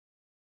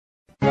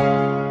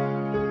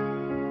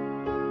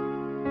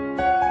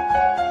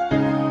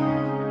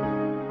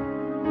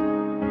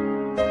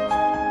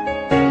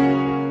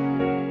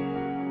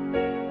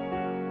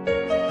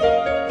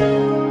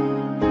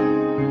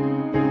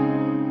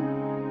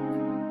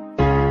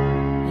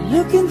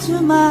Look into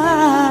my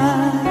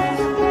eyes,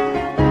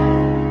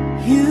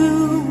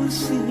 you will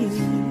see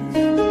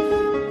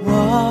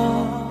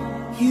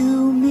what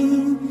you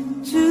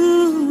mean to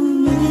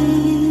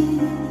me.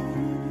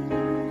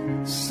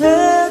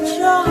 Search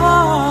your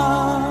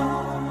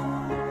heart,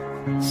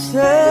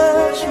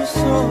 search your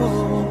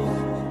soul,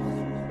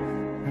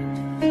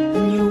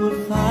 and you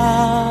will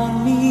find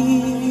me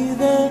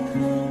there.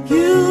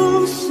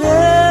 You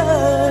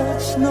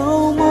search no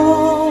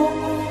more.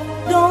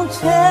 Don't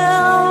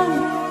tell me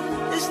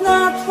it's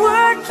not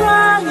worth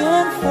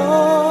trying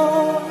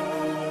for.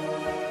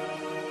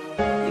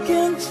 You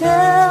can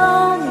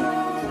tell me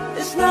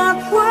it's not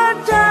worth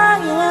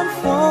dying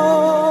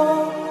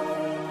for.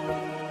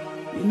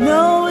 You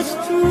know it's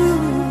true.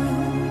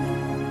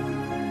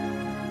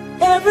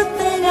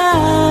 Everything I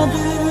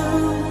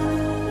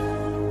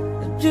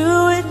do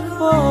it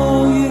for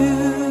you.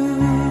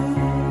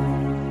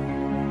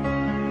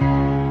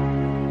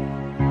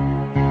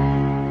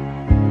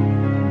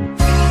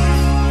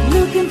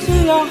 Look into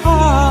your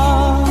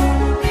heart,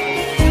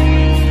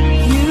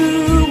 you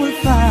will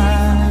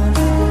find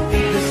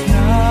there's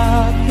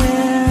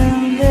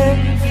nothing there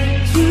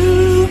to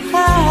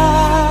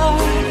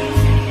hide.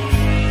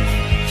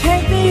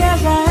 Take me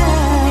as I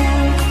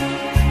am,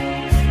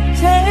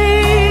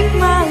 take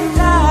my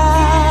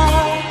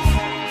life,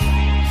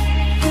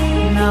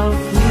 and I'll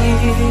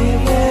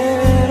give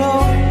it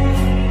all.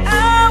 I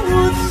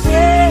would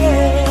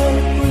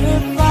sacrifice.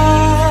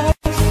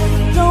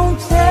 Don't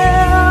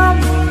tell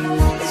me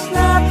it's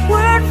not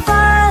worth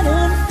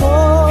fighting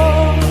for.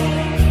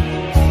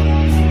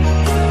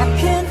 I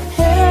can't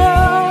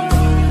help,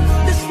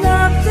 there's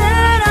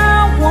nothing I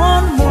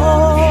want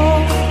more.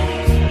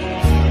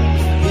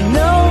 You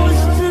know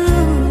it's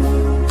true.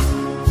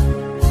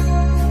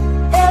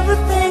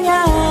 Everything I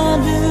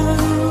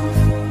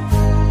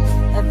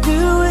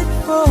do it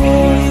for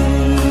you.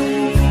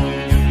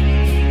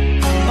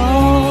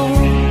 Oh,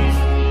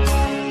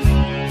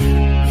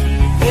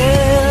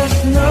 there's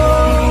no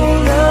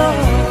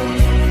love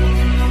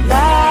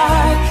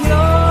like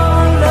your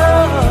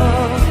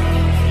love,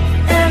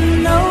 and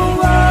no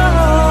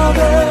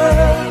other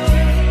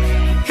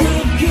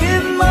could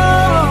give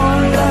more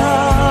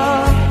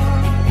love.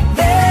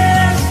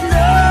 There's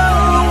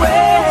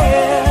nowhere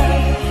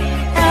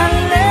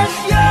unless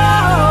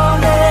you're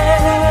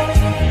there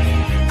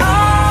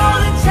all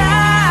the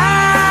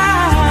time,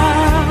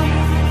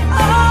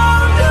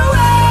 all the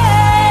way.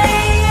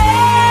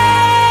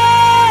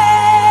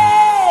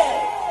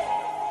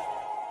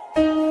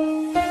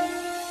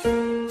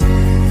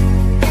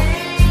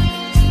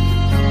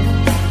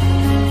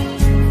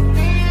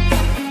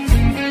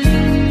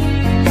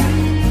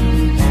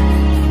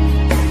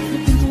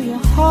 Look into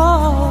your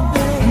heart,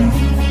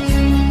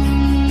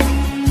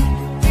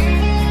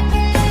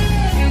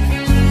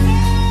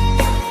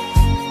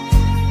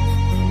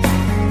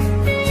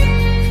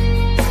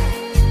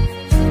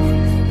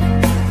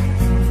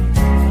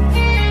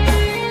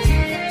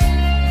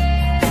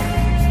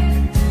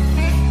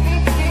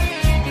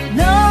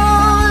 no,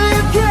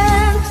 you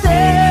can't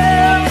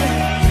tell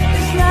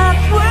it's not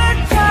worth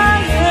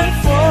trying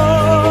for.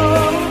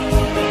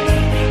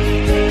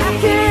 I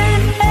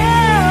can't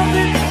help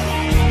it,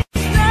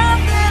 it's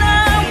nothing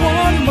I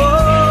want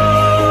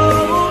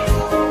more.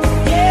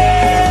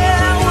 Yeah,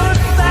 I would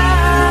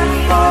fight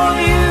for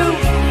you,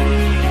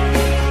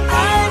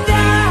 I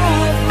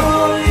die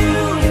for you,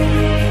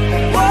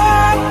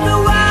 walk the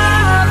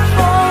wild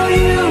for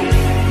you.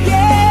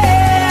 Yeah,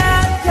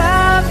 I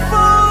die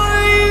for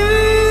you.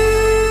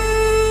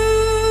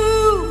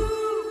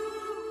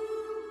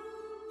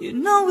 You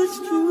know it's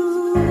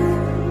true.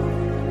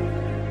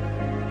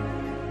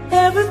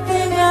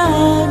 Everything I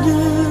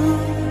do,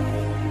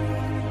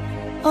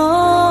 oh,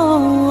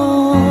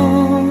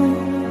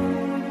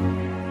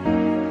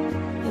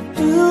 I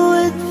do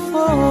it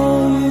for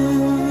you.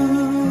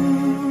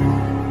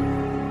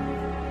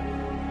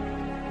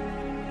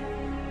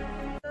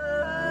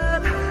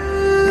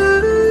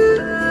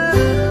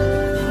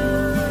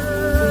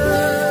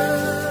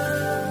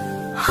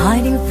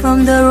 Hiding from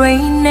the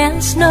rain and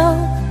snow,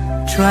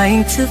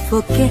 trying to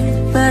forget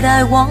but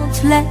I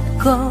won't let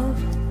go.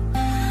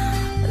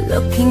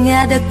 Looking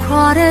at a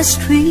crowded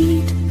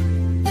street,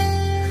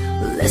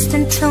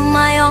 listening to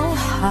my own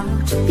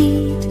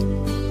heartbeat.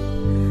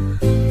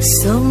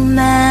 So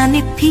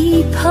many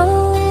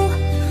people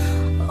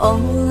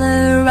all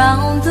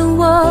around the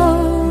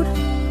world.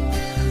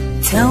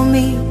 Tell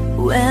me,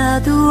 where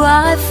do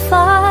I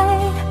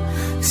find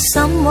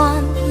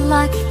someone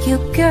like you,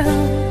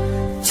 girl?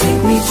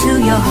 Take me to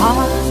your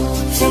heart,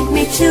 take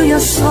me to your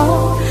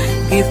soul.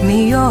 Give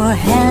me your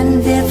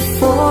hand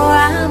before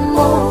I'm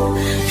old.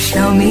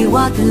 Show me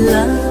what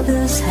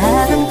lovers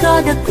haven't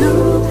got a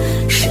clue.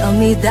 Show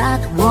me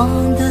that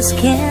wonders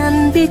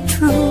can be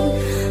true.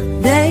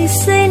 They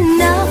say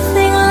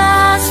nothing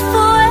lasts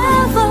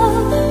forever.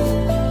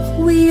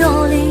 We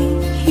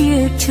only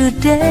here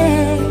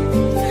today.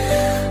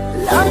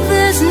 Love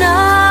is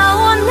now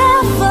or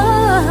never.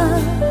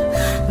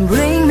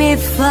 Bring me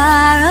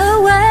far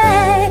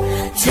away.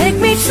 Take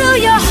me to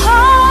your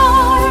heart.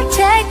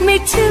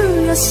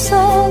 your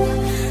soul.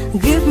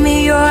 Give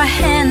me your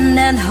hand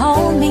and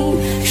hold me.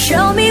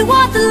 Show me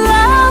what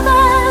love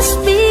is.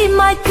 Be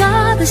my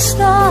goddess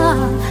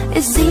love.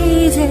 It's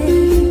easy.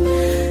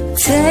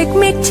 Take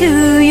me to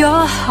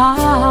your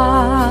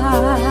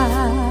heart.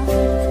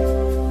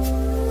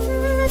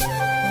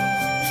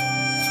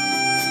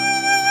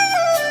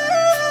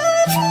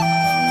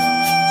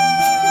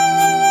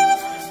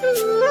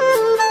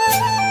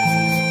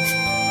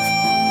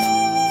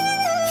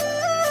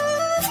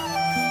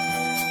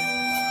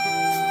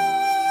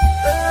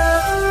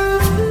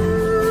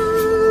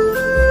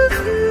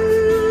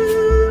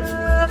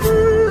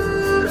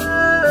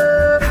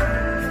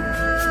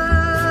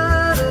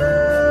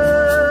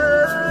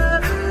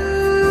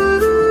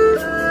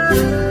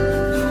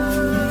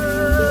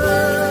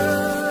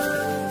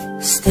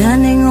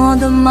 Standing on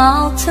the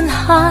mountain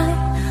high,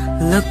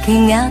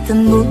 looking at the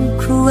moon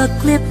through a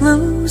clear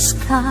blue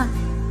sky.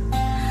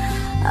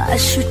 I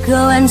should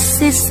go and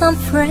see some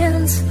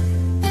friends,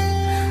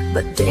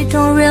 but they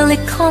don't really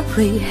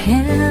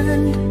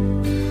comprehend.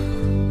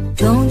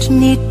 Don't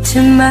need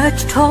too much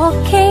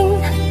talking,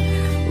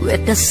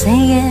 with the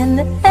saying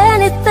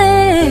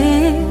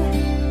anything.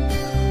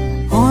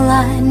 All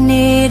I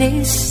need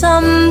is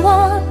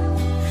someone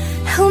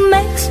who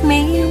makes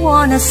me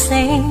wanna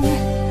sing.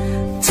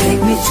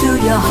 Take me to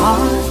your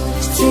heart,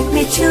 take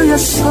me to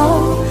your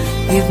soul.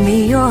 Give me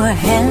your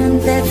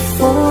hand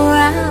before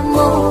I'm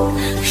old.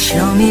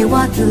 Show me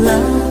what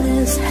love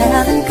is,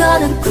 haven't got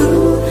a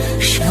clue.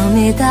 Show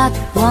me that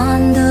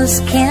wonders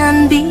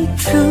can be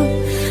true.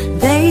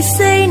 They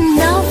say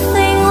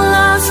nothing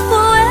lasts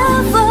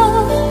forever.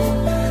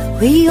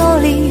 We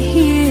only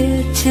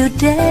here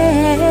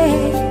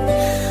today.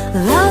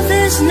 Love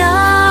is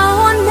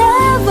now or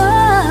never.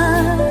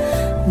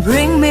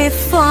 Bring me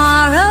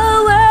far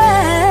away.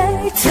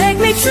 Take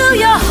me to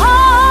your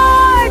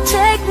heart,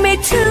 take me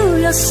to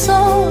your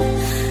soul.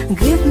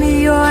 Give me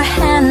your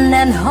hand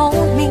and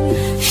hold me.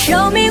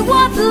 Show me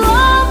what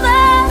love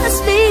is.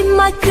 Be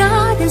my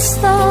goddess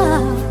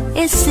love.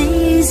 It's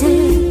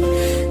easy.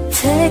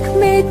 Take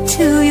me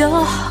to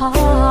your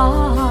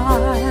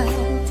heart.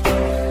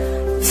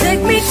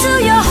 Take me to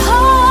your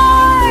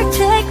heart,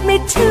 take me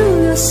to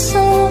your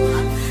soul.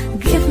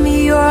 Give me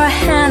your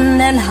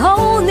hand and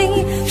hold me.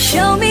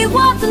 Show me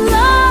what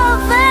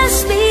love is.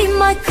 Be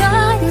my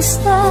goddess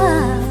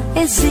love.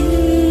 It's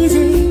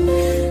easy.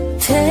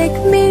 Take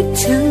me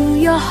to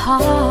your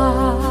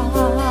heart.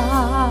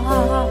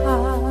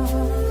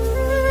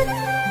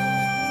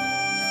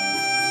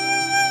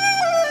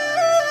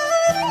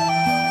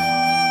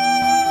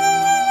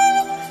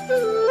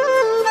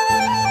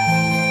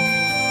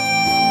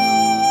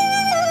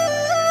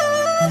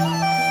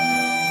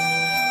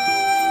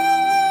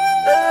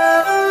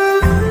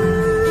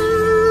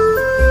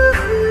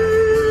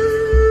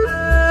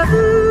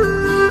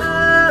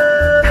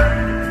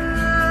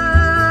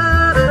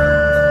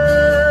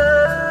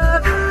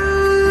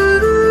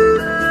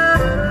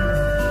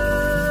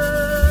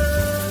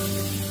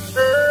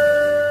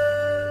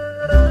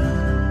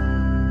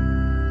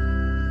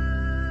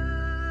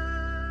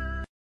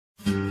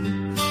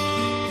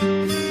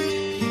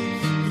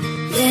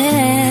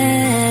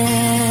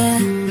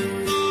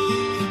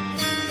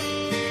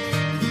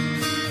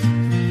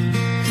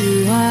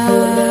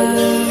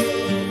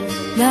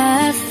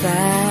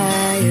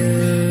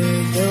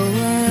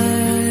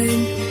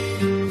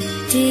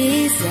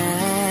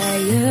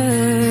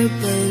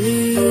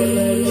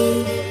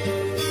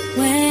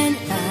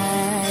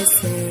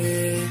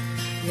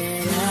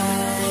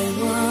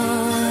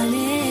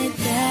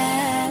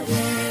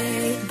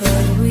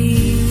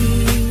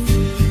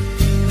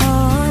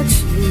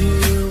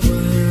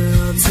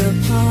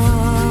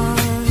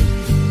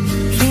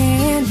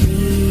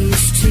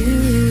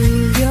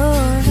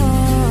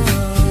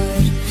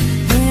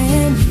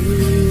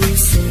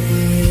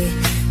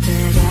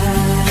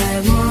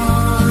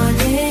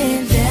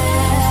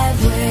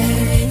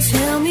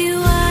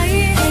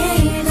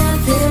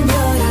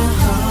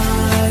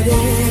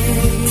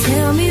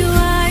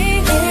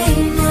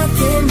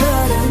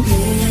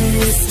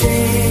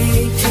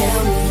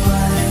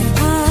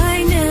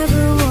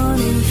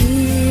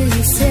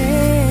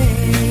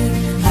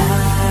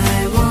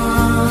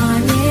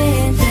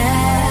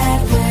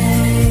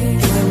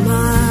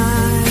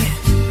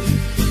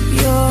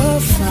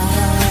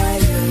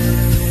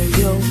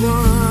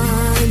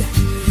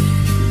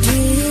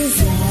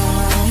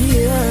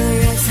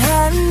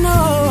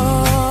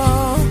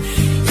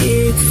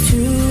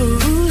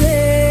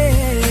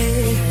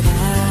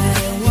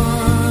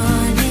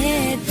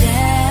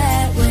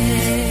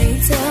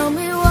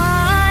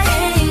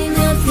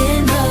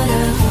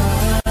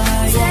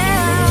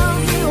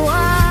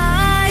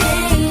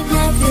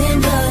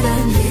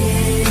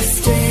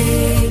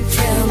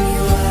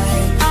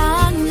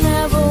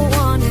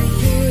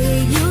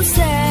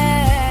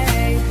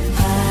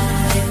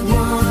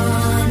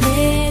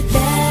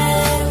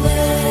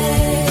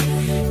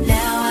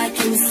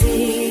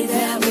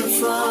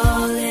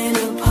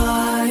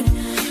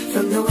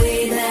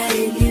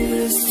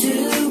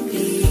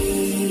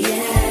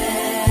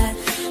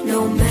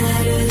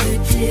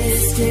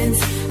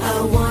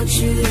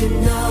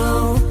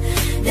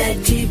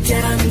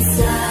 down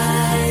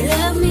inside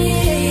of me.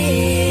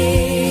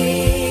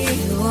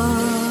 You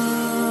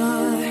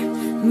are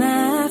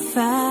my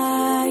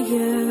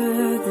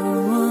fire, the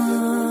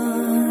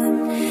one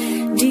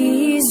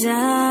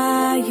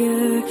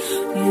desire.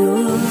 You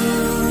are.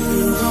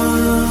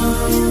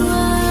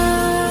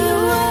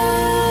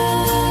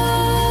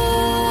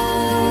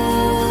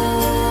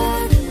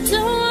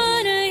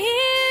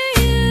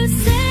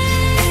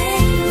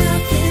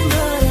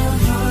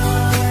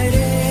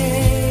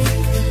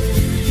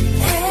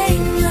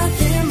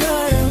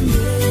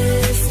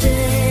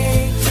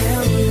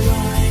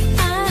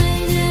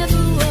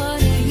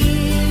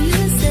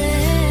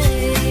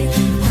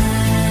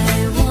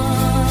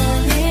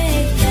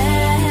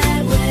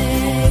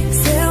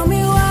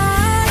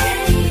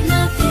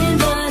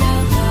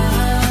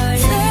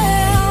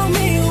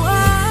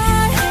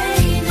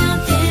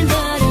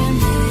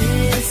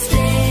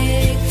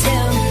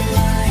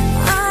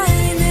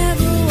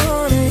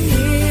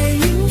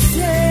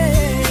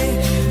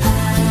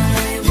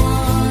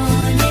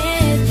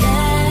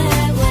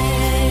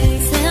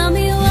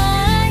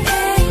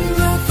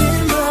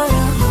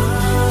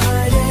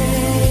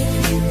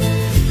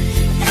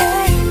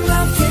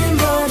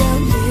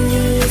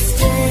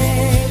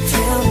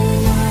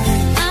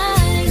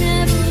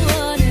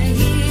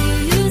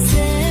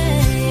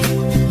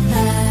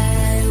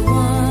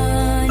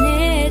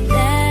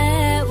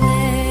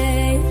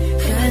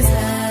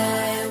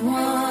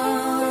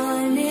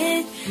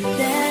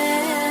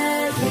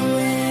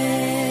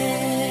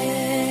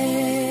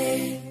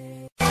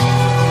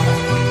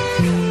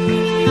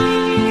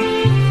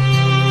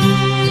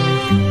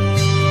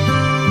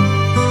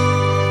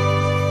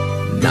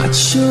 Not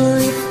sure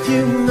if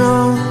you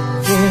know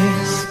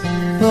this,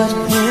 but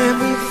when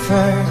we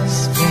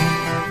first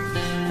met,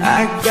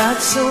 I got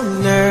so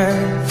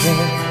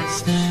nervous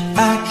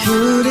I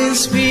couldn't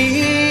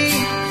speak.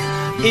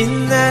 In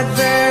that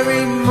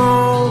very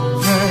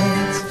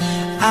moment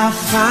I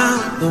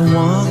found the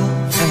one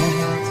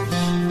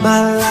and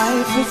my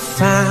life had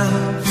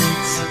found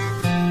its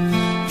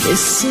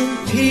missing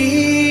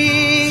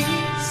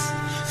piece.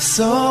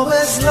 So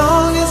as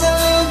long as I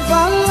live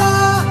I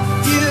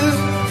love you,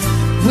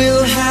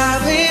 we'll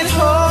have it,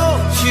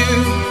 hold you.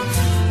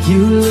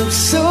 You look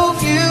so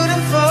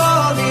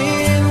beautiful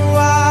in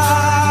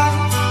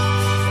white,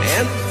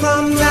 and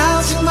from now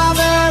to my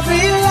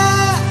very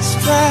last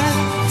breath,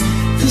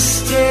 this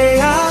day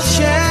I'll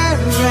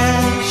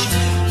cherish.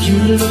 You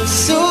look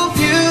so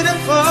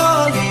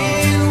beautiful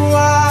in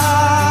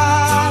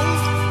white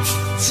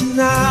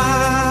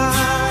tonight.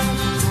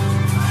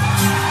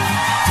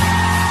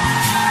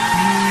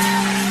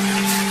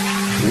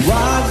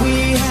 What we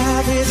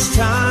have is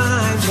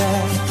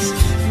timeless,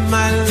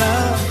 my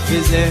love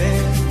is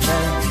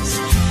endless,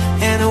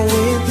 and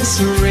with this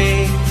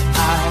ring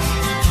I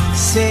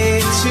say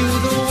to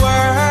the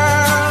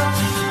world,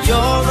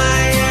 you're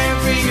my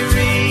every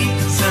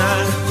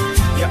reason,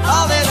 you're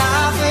all that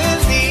I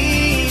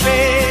believe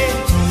in,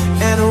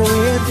 and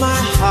with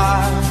my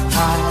heart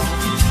I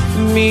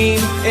mean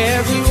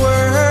every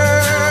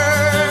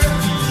word.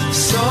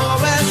 So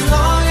as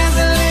long as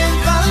I live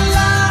I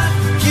love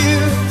you,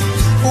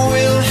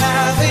 we'll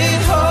have it,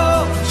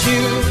 hold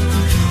you.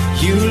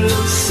 You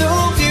look so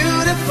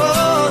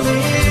beautiful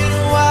in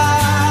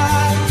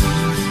white,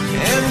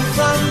 and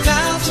from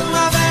now to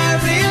my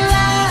very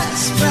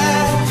last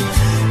breath,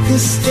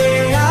 this day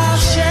I'll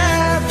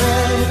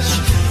cherish.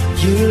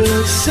 You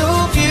look so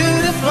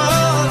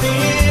beautiful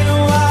in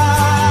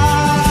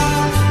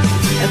white,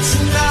 and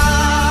tonight,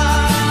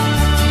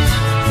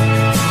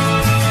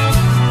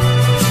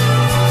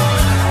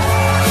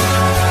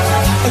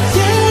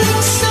 you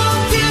look so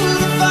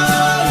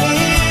beautiful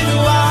in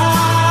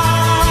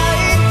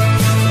white.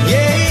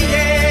 Yeah,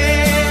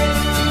 yeah.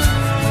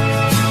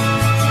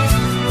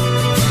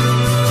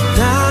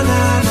 Na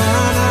na na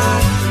na.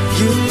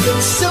 You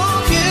look so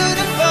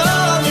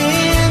beautiful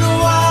in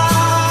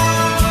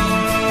white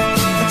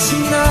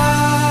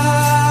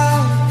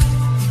tonight.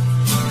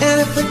 And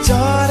if a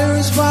daughter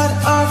is what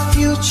our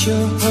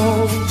future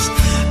holds,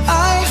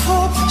 I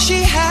hope she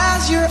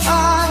has your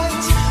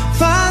eyes,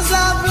 finds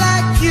love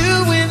like you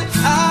and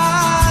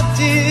I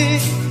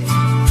did.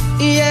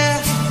 Yeah,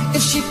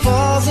 if she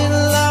falls in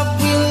love,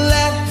 we'll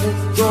let her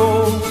go.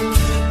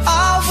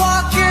 I'll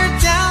walk her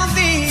down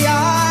the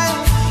aisle.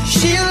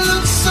 She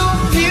looks so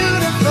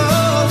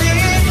beautiful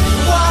in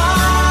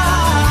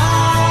white.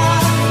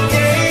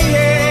 Yeah,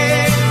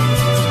 yeah.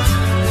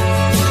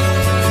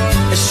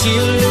 She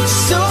looks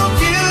so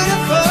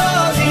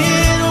beautiful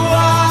in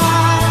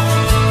white.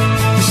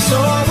 So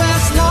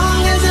as long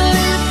as I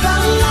live, I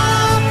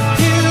love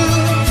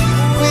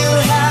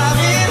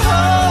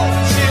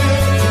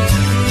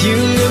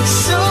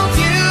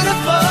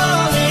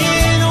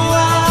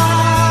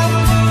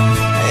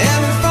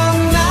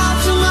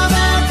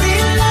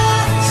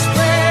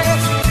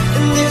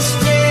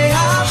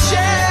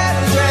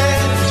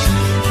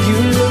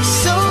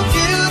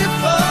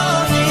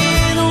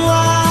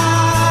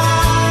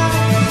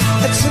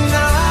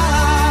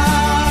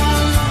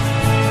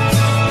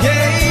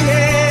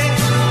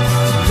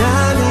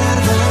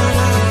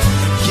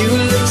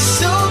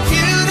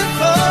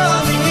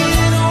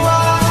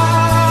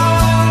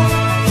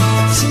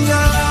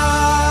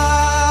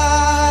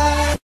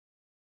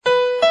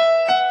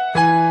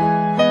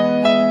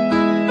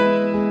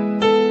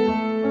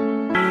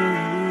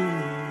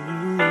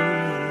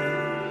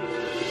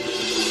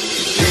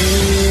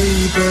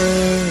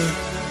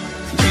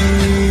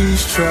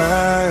Please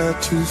try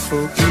to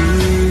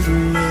forgive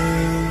me.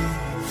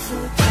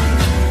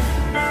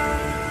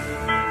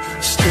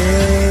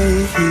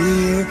 Stay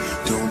here,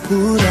 don't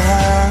put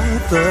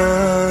out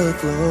the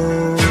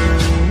glow.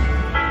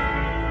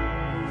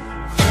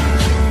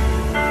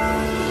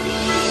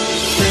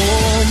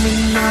 For me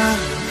now,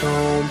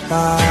 don't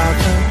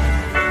bother.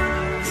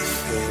 If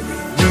every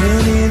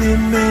minute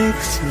it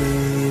makes me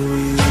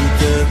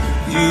weaker,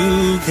 you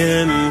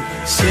can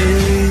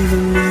save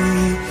me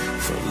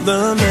from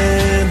the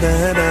man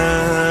that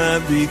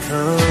I've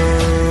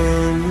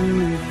become.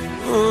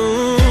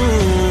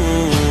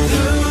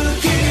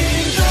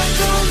 Looking back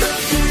on the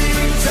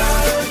things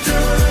I've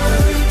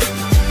done,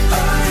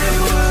 I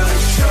was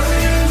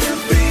trying to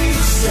be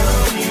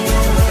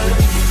someone,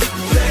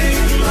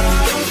 played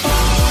my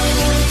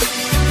part,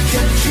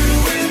 kept you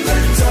in the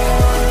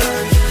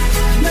dark.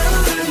 Now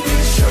let me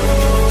show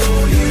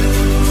you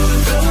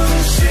the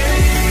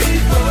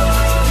shape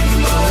of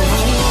my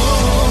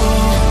heart.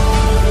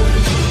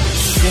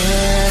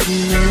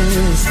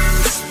 Sadness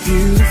is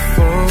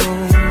beautiful,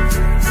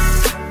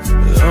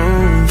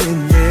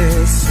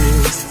 loneliness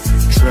is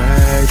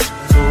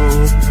tragical.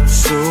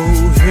 So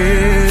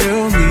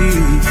help me,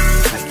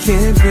 I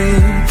can't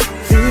win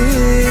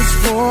this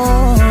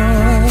war.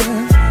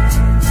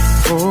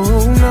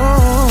 Oh no,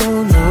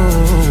 no.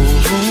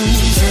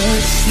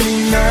 Touch me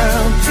now,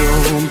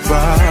 don't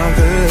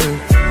bother.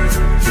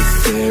 If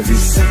every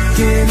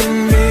second it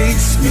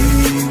makes me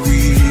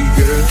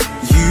weaker,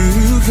 you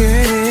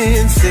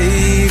can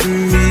save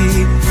me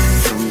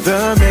from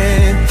the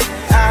man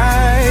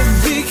I've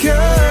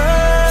become.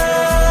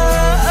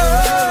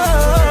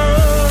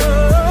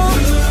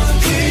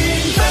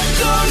 Looking back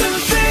on the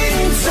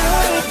things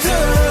I've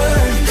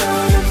done,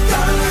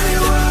 I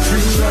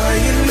was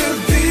trying to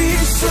be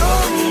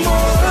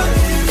someone,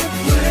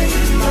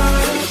 played my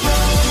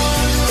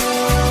part.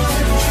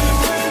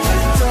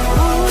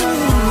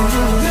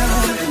 Now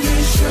let me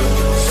show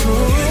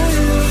you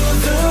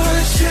the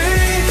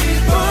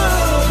shape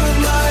of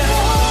my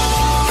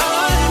heart.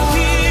 I'm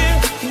here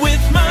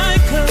with my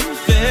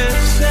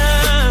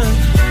confession,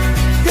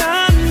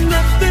 got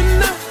nothing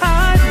to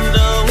hide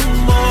no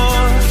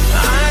more.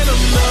 I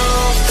don't know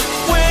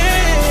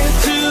where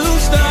to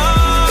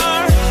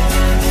start,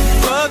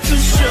 but to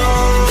show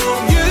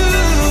you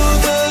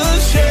the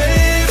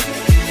shape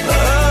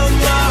of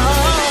my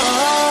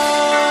heart.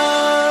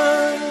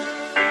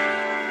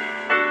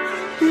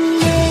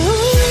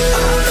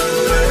 I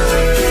don't wanna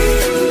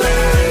looking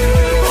back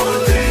on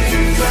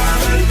things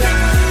I've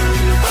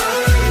done. I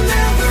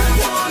never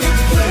wanna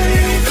play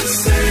the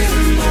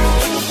same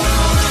old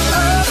part.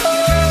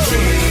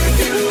 Keep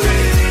you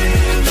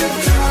in the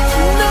dark.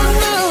 No,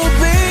 no,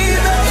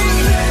 baby.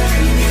 Let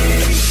me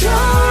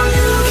show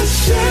you the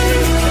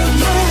shape of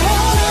my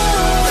heart.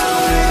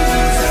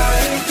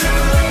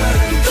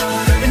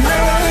 And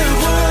I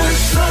was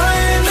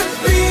trying to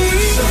be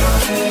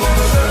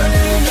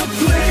someone to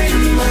play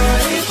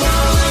my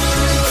part.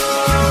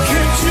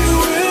 Kept you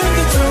in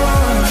the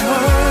dark.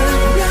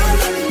 Now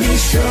let me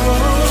show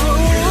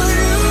you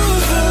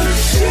the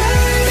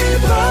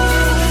shape of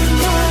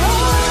my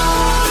heart.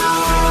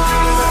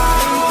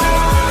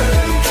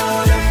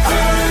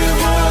 I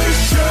was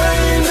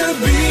trying to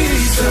be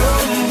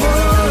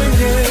someone,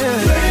 yeah.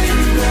 Play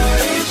my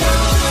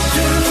part.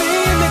 Didn't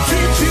mean to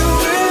keep you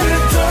in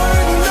the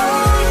dark. No,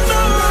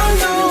 no,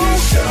 no.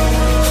 Show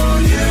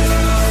you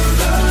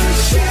the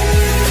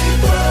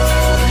shape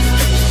of,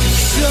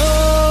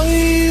 show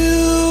you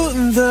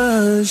the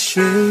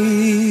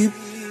shape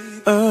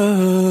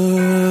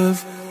of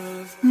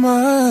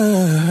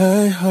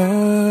my heart.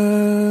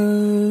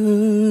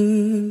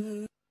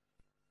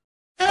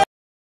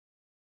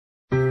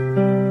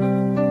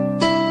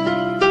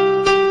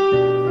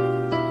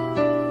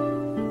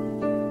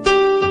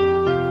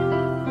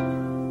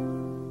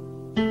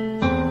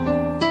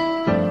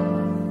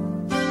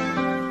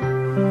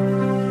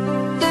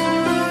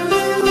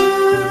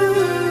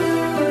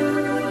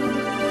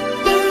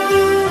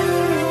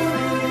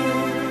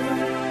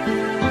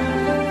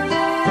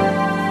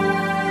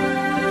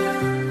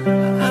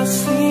 I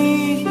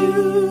see you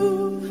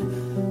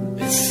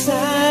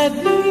beside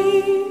me.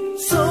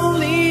 It's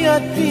only a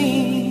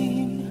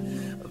dream,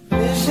 a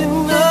vision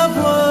of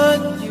what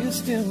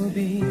used to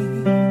be.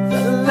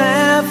 The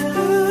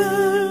laughter,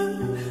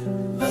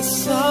 the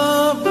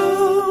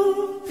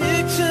sorrow,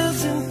 pictures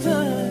in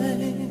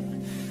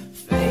time,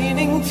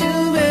 fading to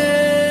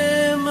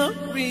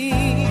memories.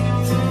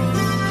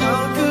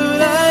 How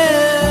could I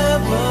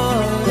ever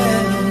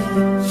let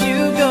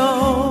you go?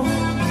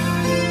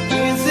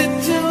 Is it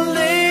too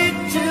late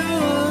to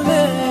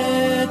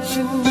let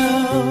you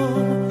know?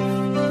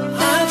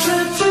 I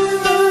tried to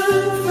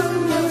run from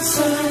your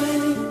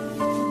side,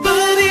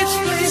 but each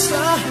place I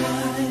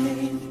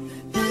hide,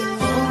 it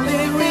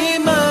only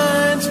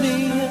reminds me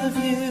of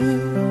you.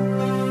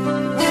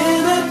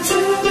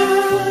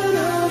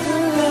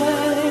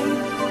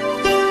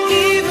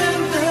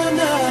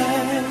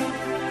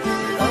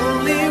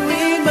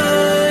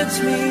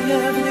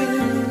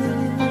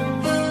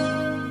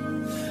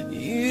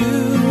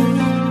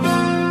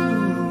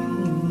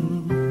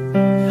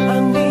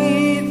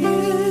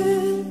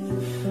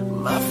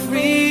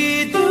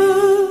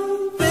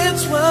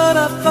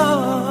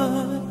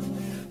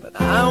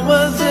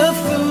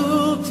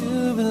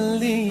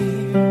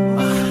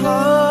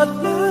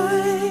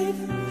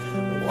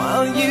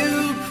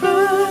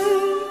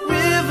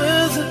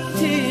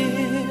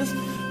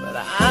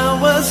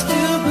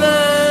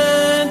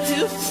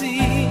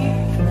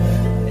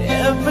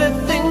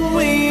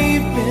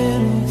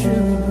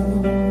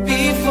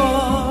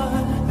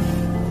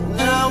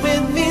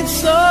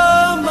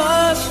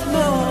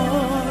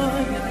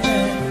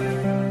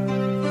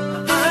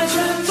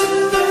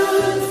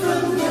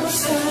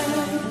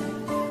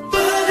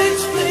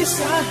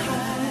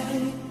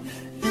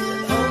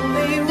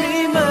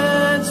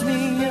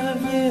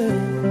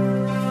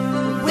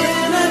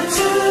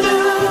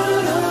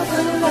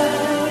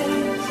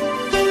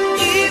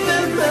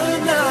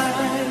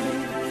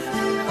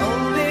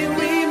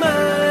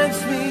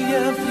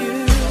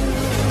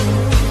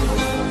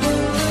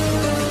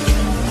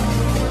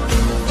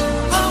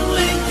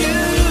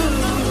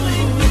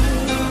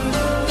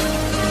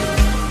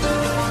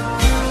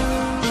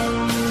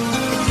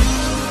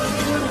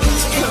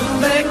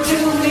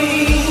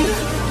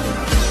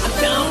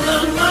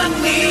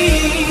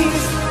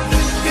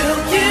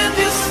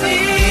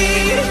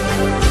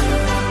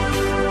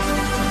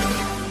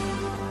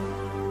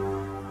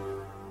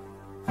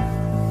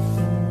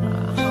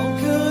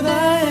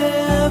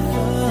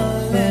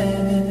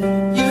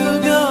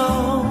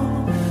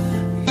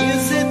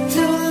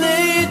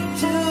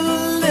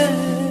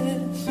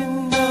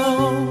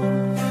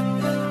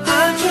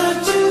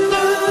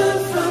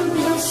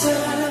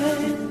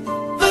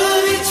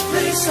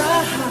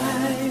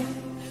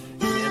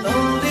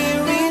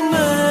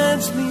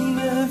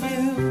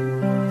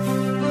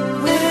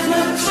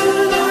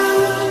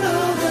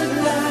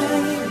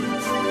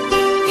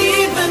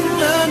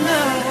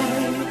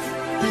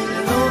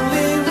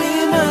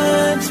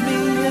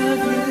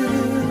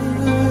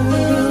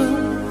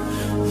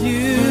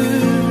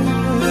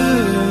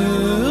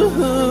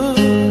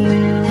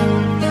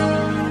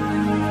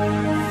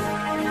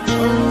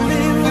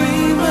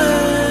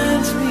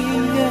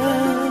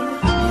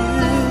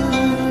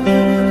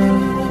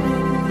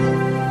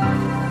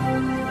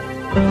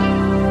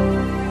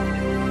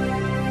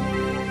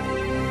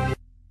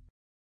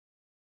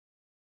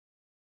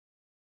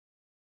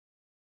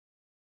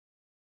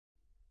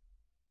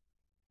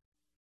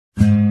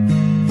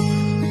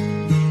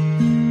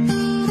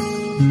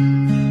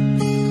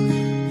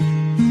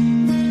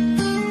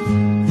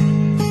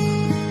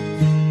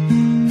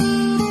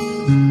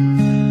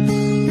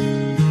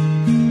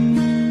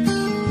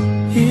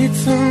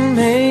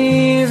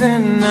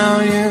 now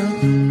you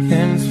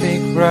can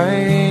speak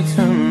right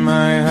to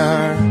my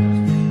heart.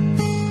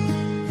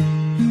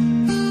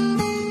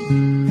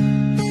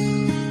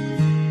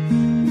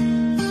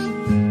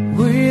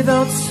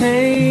 Without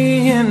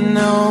saying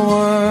a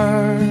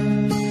word,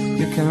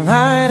 you can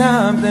light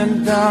up the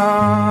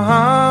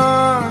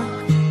dark.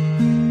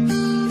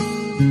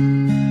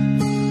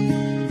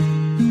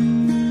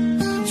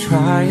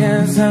 Try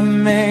as I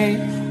may,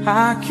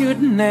 I could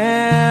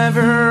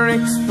never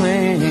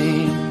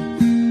explain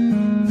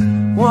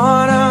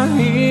what I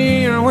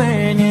hear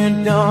when you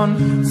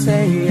don't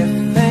say a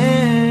thing.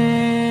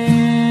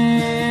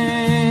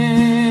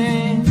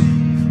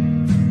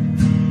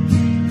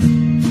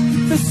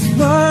 The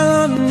smile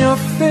on your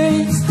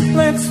face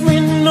lets me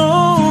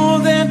know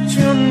that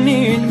you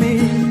need me.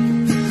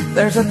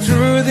 There's a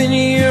truth in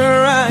your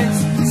eyes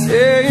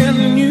saying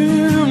you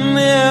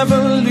never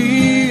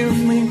leave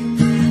me.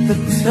 The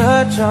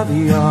touch of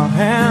your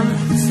hand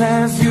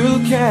says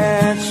you'll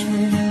catch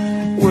me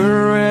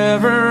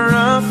wherever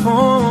I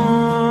fall.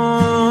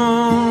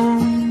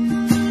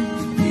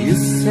 You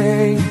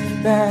say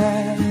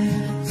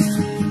best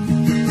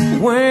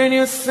when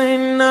you say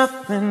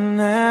nothing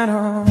at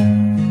all.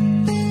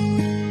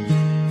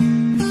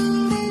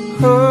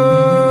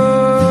 Oh,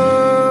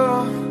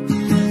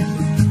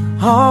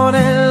 all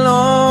day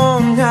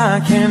long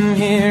I can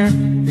hear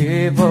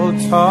people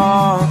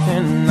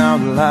talking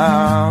out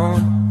loud.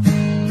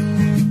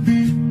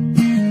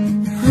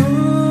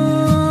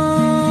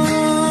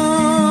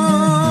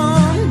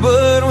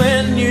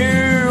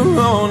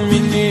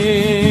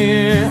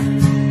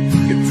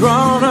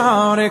 Drawn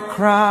out a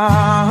crowd.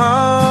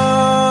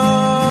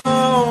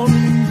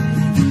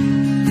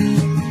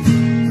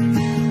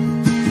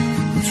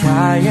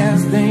 Try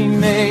as they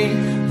may,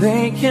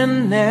 they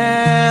can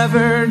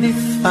never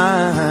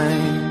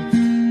define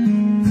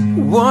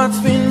what's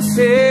been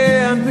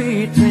said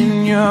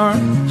between your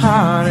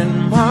heart and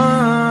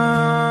mine.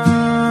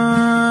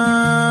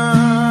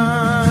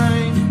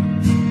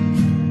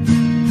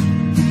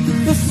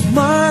 The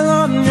smile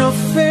on your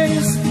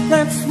face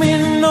lets me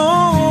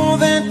know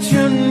that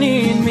you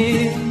need me.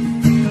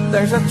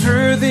 There's a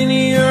truth in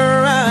your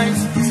eyes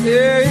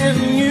saying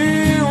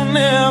you'll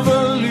never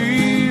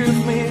leave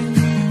me.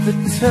 The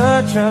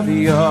touch of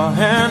your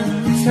hand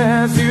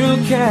says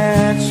you'll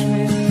catch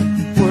me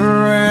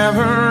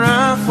wherever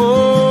I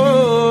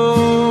fall.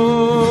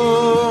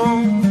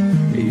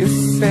 You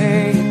say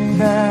it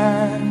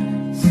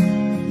best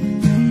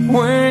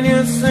when you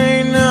say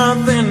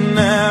nothing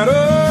at all.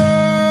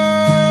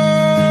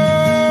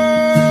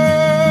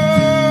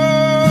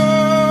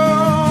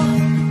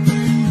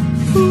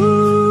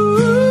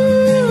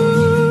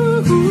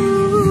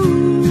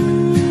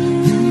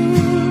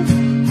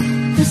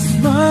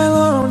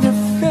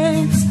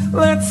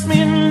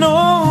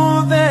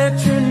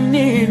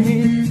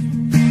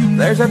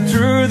 There's a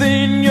truth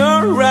in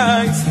your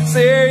eyes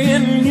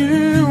saying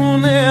you'll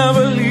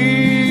never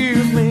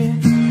leave me.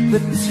 The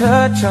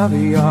touch of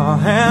your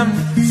hand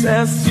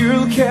says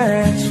you'll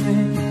catch me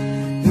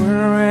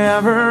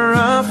wherever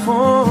I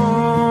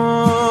fall.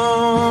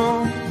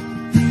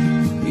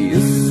 You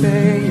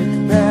say it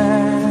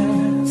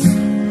best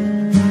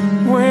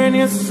when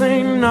you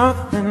say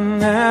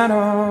nothing at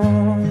all.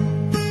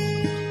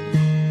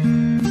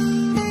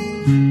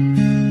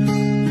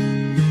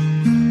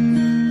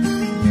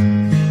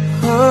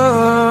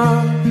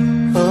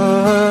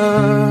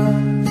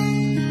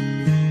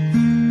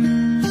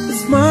 The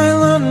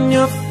smile on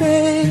your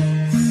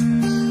face,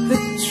 the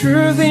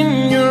truth in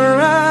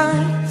your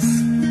eyes,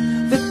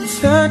 the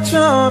touch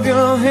of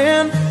your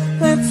hand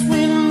lets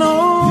me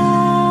know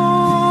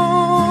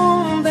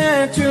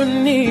that you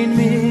need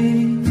me.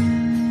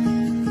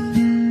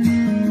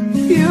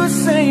 You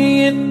say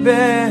it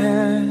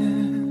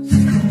best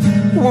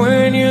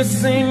when you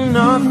say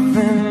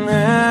nothing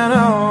at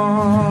all.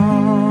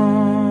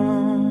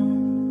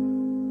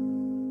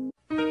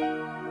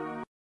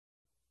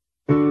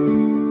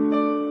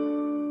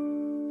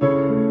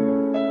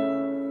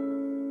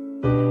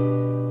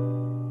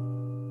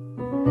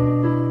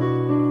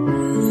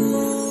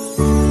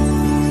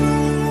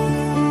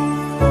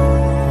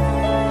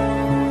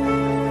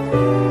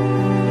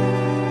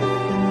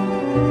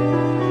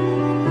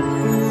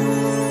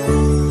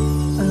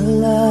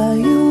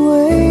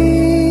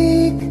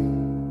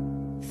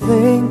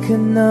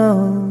 Thinking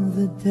of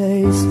the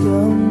days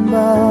gone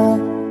by,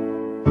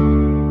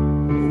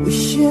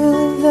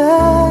 wishing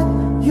that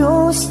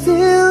you're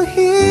still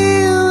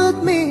here with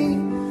me,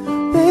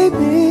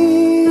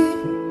 baby.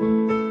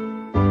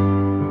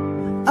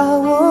 I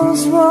was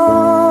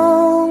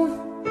wrong,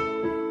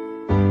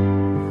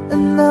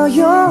 and now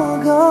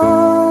you're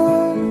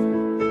gone.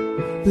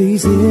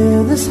 Please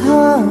hear this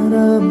heart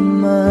of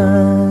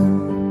mine.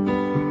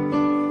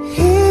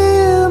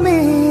 Hear me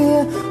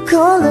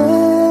calling.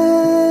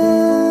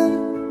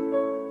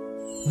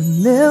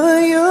 Whenever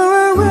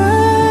you're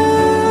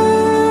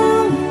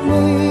around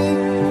me,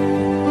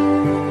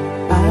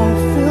 I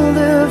feel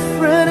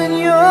different in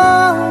your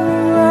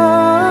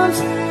arms.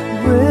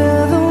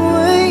 With the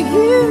way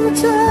you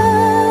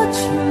touch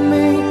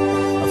me,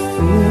 I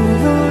feel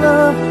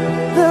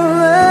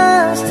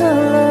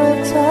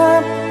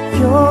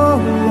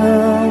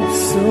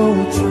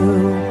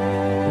true.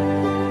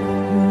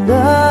 And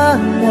I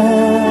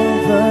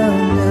never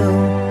knew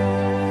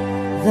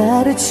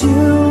that it's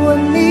you I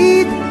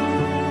need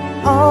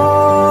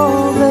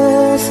all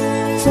this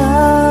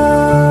time.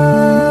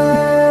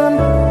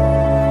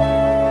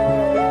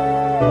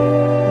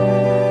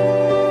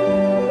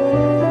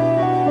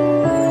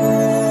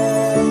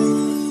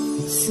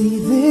 See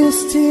these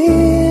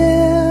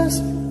tears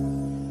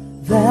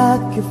that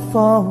keep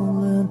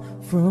falling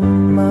from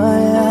my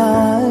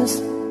eyes,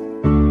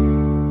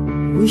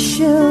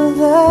 wishing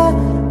that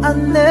I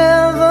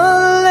never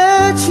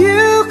let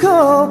you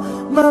go,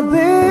 my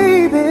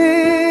baby.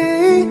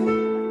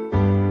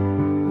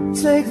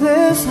 Take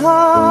this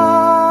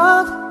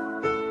heart,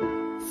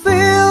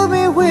 fill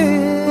me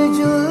with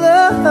your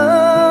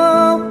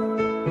love.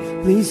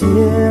 Please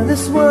hear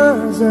these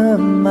words of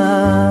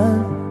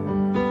mine.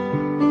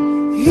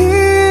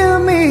 Hear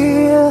me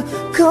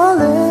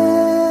calling.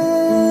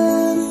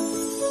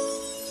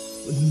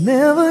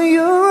 Whenever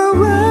you're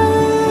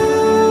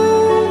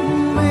around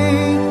me,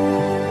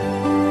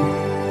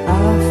 I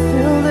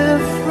feel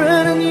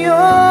different in your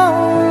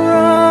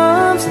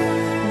arms.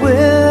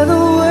 With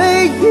the way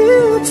you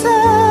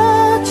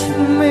touch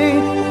me,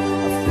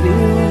 I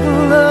feel the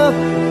love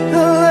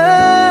that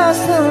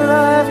lasts a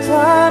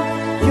lifetime.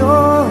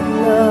 Your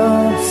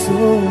love so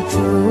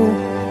true.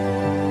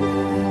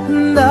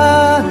 And I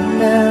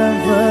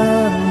never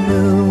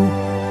knew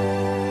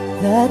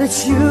that it's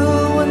you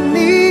I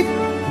need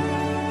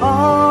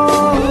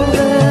all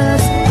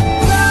this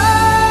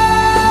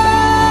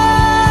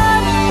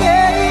time,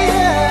 yeah,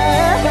 yeah.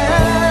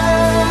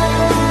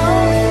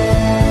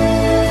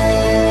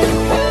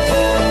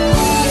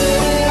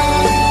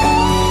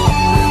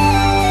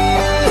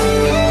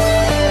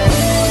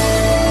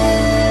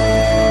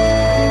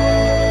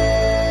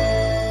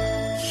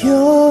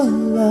 Your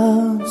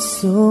love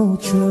so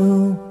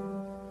true.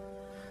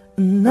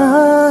 And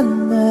I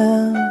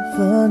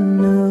never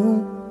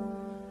knew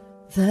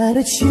that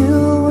it's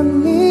you I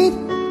need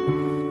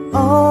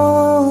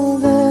all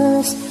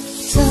this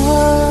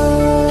time.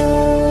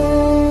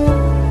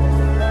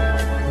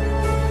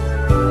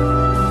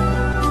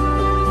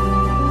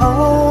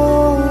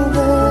 All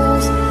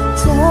this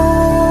time.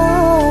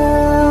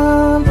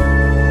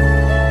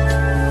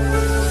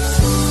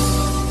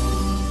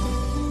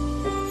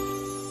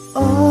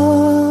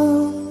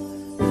 All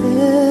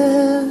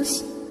this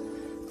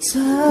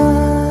time.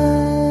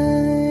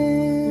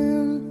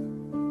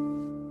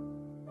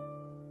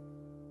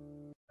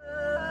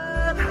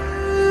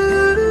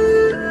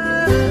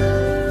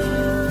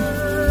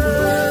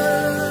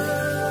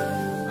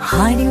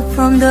 Hiding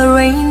from the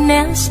rain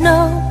and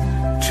snow,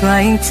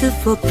 trying to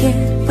forget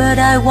but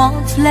I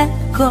won't let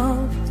go.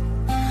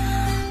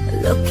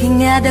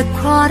 Looking at a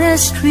crowded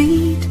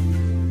street,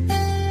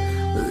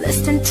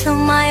 listen to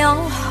my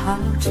own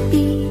heart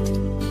beat.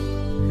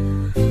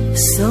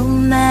 So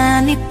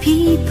many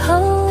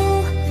people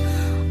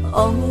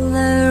all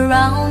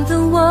around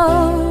the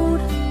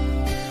world.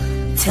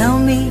 Tell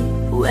me,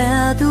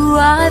 where do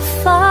I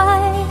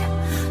find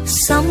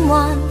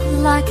someone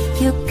like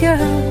you,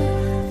 girl?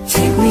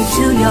 Take me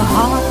to your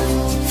heart,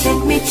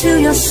 take me to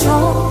your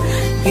soul.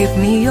 Give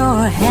me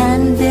your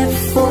hand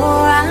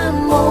before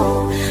I'm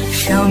old.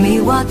 Show me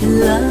what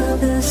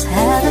lovers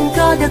haven't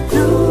got a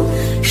clue.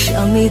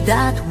 Show me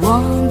that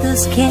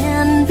wonders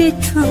can be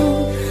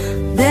true.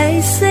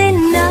 They say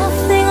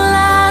nothing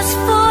lasts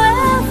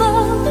forever.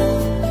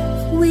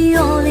 We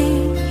only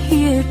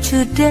here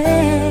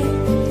today.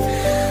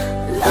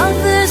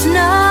 Love is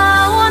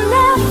now or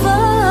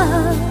never.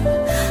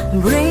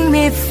 Bring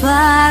me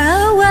far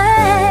away.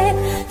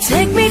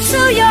 Take me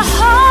to your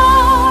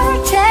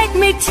heart, take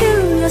me to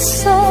your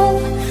soul.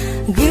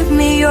 Give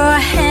me your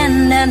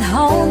hand and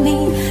hold me.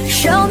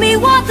 Show me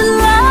what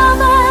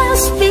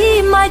lovers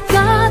be. My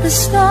God, the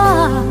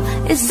star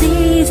is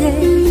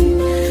easy.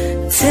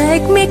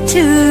 Take me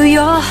to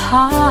your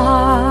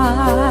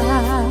heart.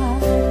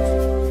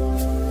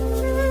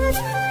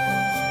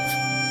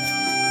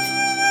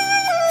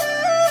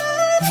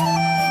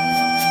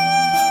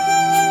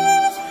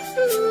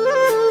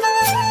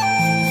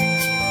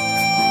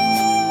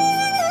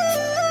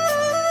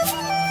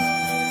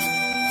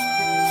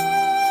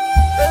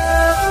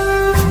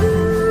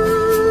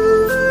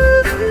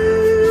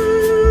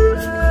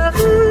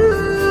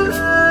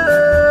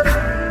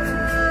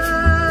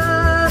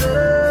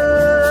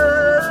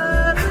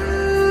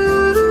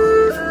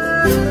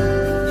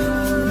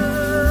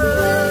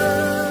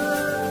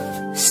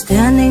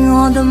 Standing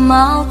on the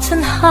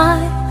mountain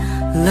high,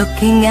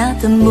 looking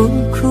at the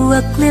moon through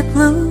a clear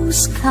blue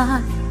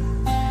sky.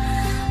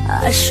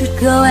 I should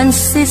go and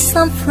see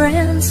some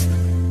friends,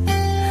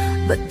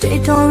 but they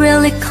don't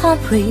really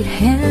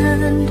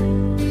comprehend.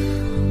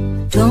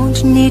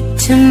 Don't need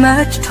too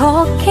much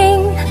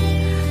talking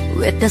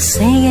with the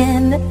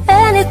saying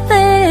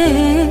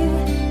anything.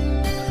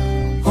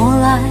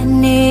 All I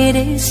need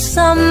is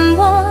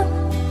someone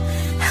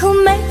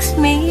who makes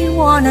me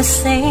wanna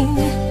sing.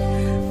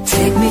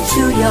 Take me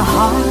to your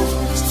heart,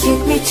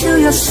 take me to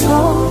your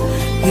soul.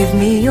 Give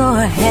me your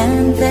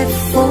hand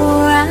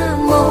before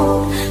I'm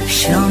old.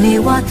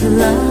 what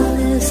love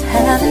is,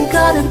 haven't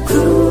got a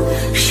clue.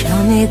 Show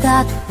me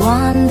that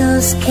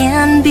wonders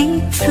can be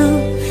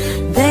true.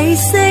 They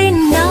say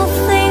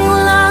nothing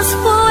lasts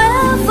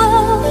forever.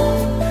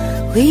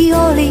 We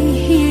only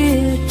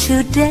here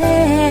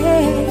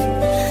today.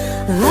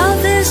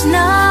 Love is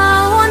now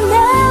or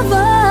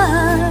never.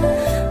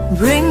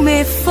 Bring me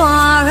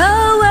far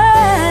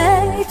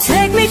away.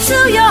 Take me to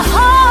your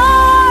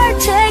heart,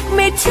 take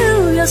me to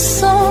your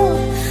soul.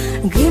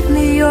 Give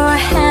me your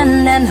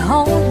hand and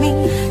hold me.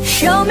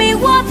 Show me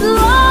what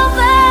love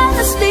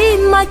is. Be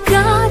my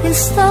guiding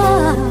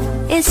star.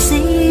 It's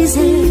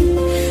easy.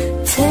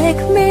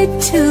 Take me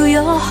to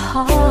your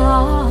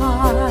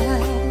heart.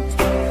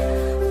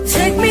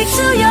 Take me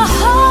to your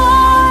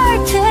heart.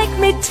 Take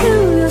me to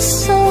your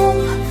soul.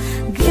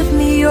 Give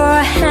me your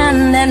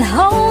hand and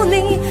hold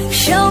me.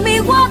 Show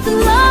me what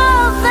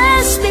love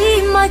is. Be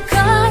my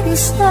guiding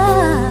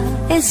star.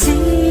 It's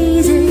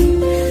easy.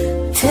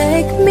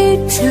 Take me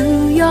to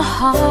your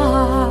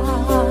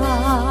heart.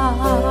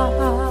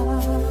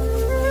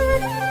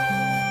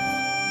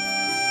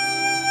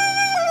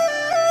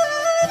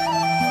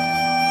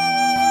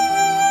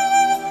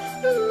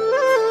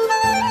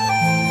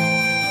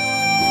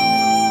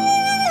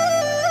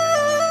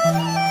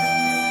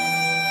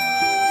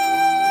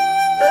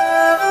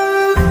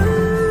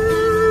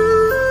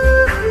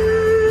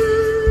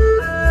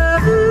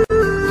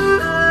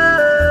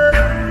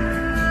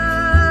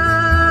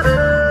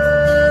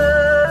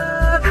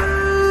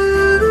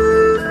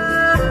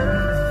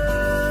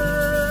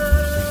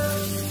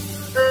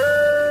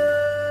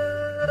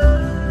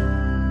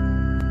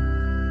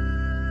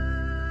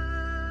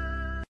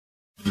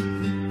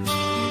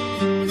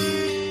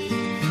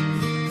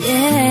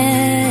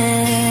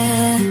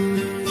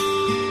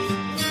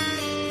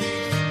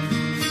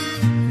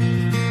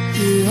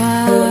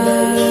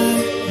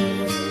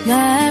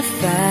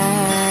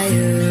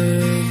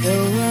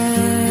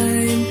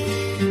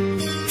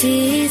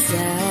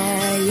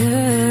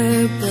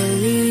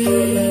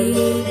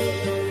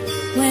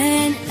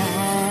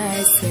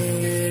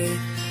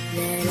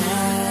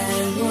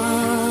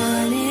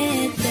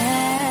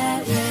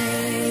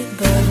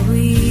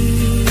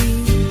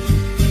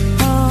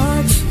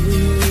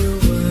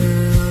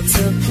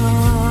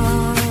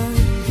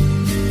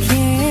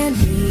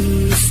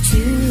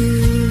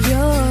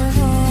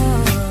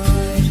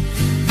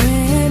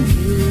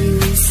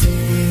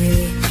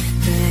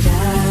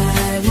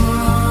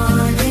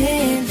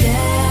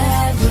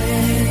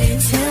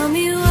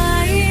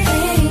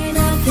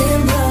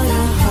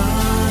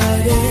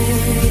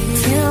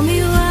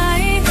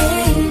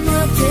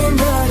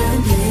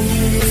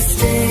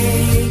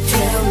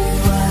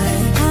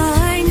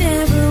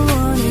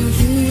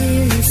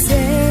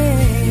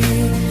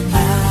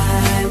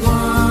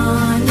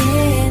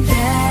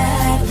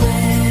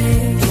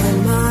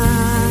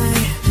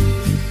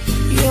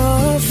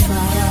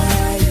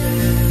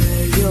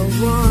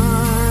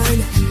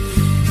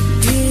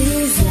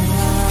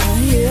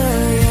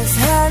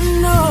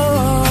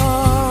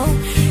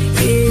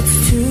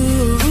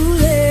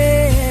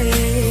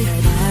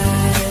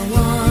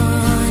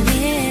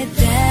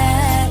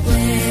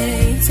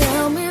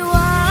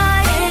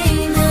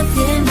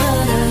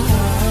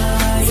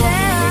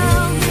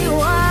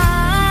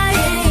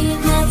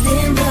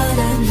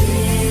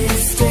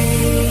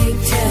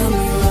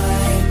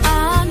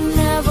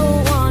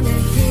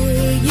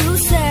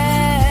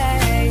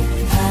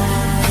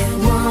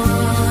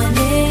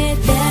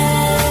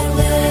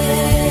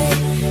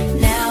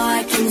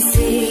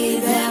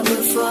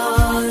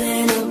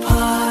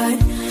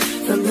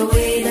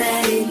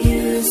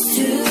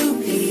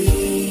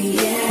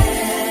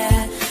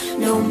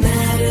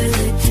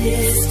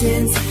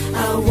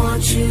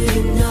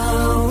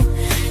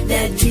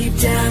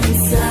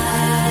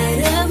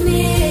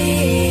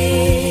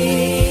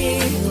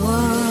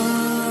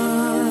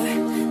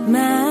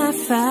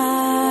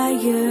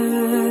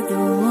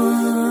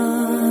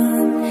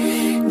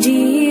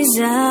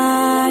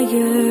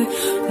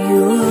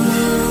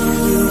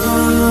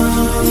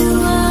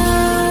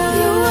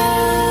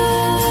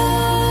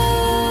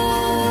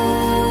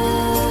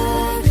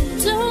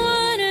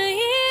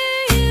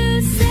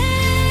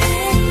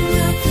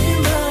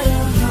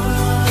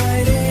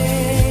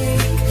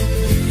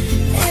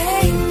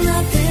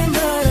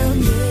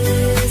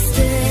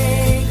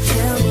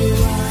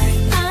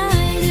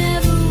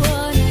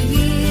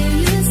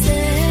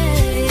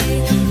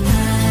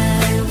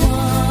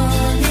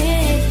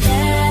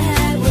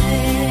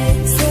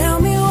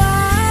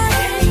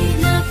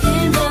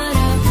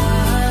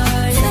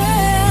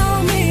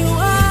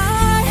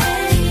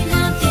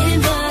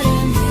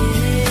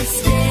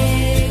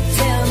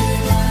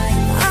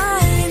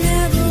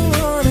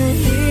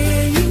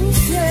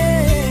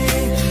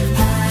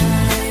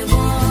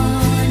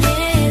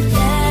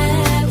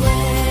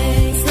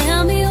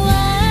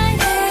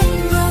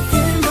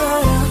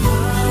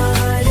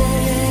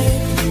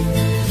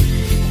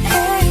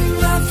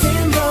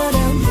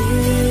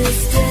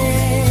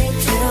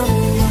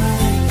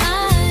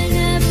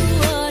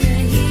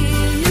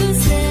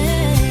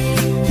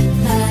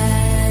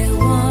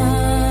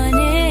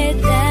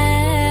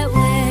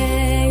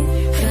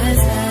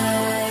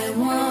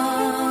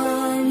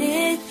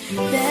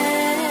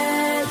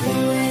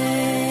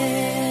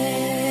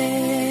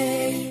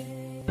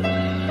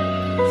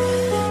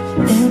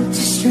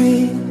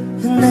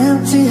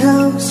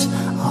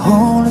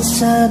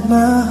 inside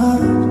my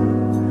heart.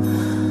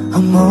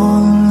 I'm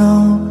all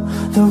alone,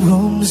 the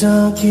rooms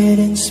are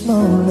getting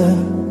smaller.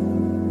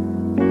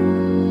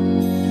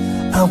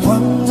 I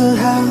wonder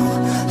how,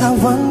 I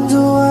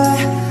wonder why,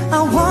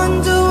 I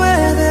wonder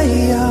where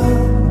they are.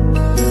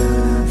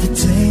 The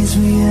days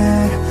we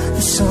had,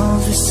 the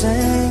songs we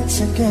sang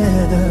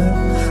together.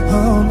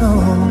 Oh no.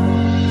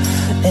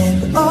 And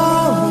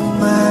oh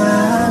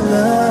my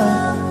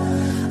love,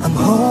 I'm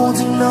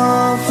holding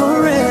on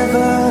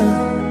forever,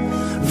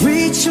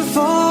 reaching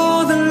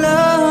for the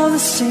love that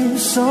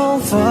seems so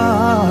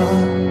far.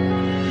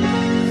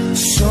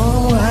 So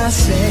I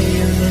say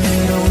a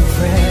little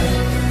prayer,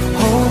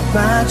 hope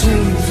my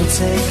dreams will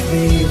take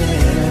me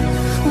there,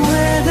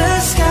 where the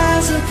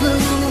skies are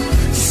blue,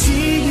 to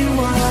see you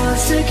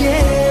once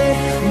again.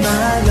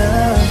 My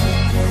love,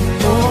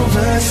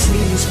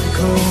 overseas from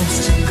coast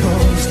to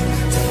coast,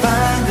 to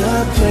find a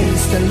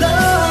place to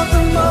love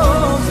the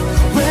most,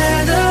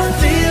 where the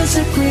fields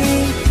are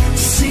green,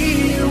 to see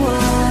you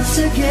once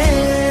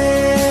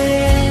again.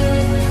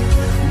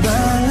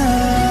 My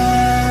love,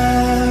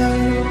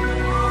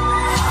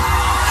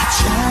 I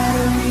try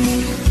to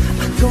read,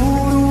 I go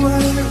to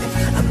work,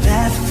 I'm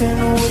laughing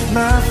with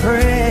my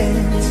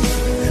friends,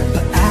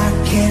 but I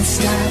can't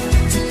stop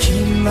to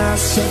keep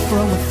myself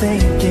from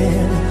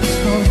thinking.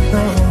 Oh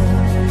no.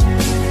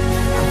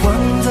 I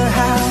wonder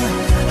how,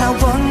 I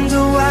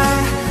wonder why,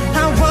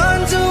 I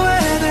wonder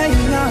where they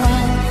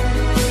are.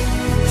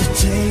 The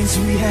days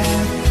we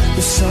had,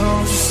 the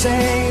songs we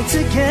sang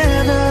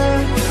together.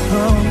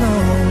 Oh no.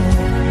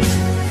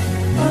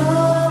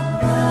 Oh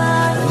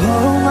my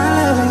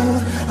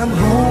love, I'm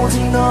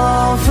holding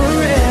on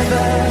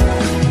forever,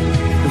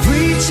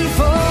 reaching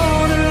for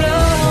the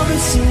love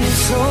that seems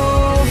so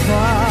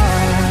far.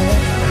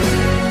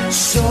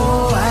 So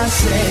I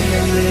say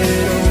a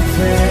little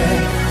prayer,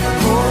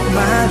 hope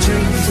my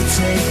dreams will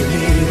take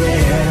me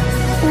there,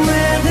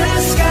 where the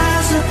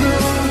skies are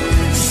blue,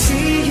 to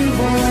see you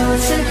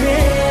once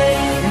again.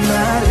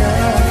 My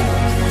love,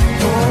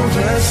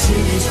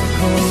 overseas from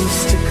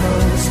coast to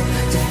coast,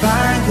 to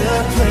find the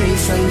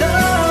place I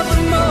love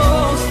the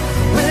most,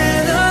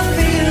 where the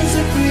fields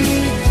are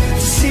green,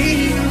 to see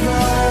you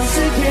once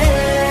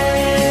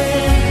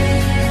again,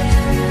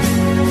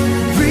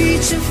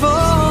 reaching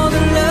for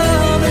the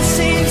love that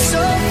seems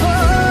so far.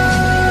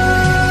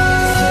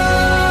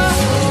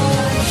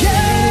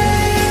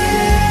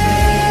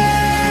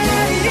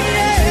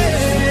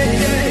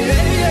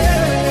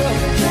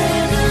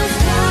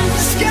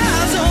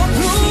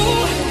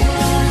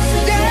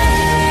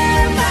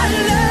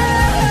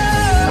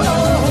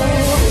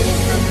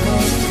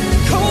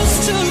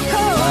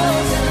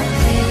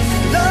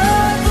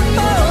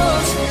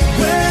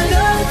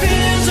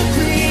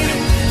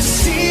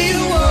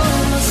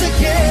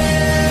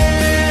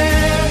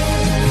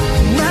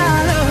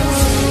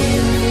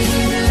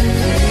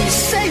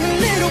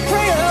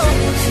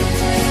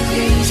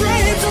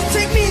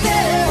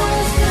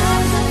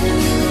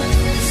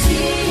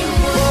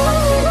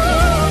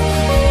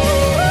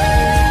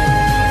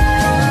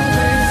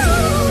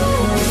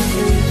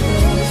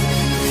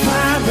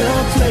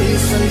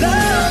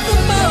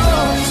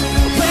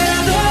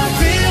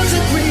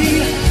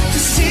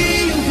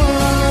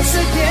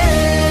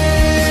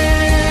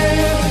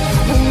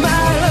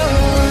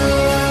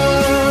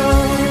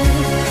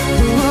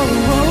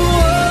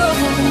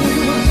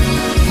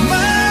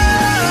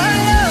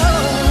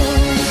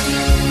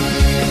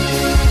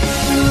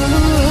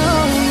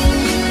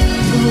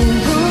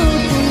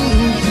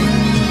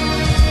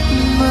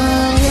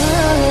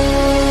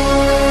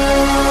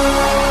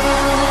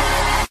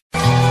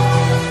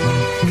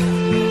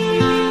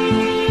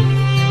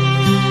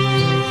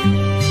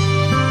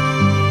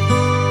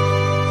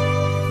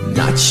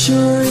 Not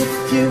sure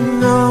if you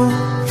know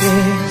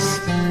this,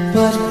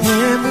 but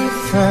when we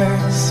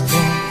first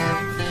met,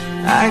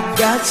 I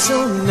got so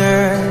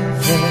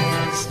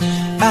nervous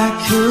I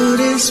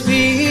couldn't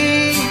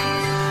speak.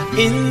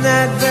 In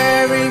that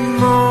very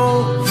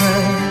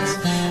moment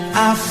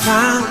I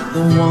found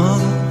the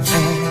one,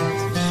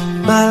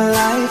 and my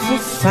life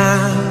had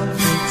found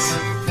its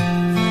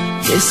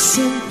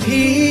missing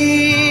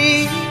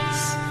piece.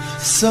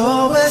 So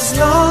as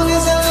long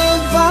as I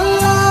live, I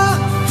love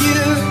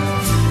you,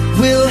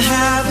 will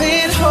have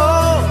it,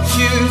 hold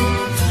you.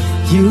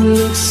 You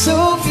look so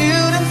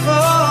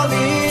beautiful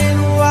in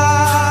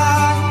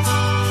white,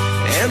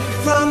 and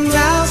from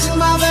now to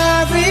my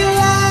very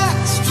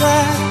last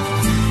breath,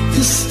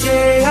 this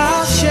day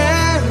I'll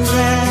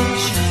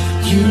cherish.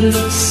 You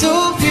look so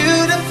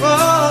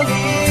beautiful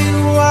in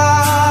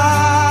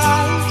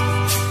white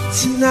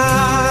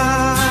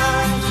tonight.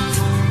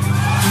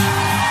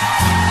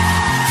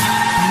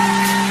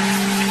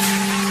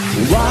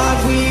 What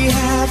we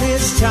have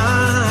is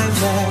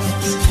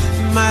timeless,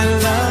 my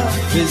love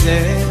is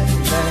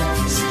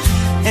endless,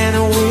 and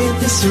with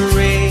this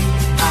ring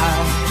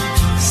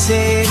I'll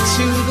say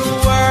to the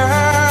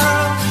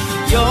world,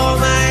 you're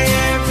my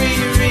every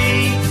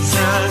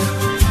reason,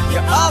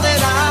 you're all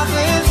that I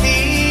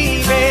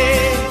believe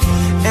in.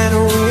 And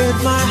with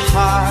my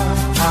heart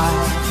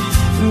I'll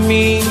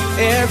mean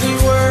every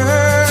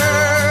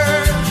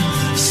word.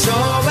 So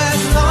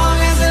as long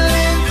as I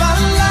live, I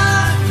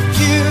love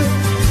you,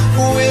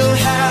 will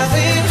have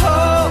it,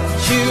 hold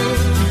you.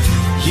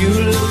 You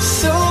look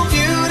so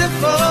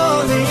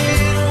beautiful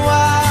in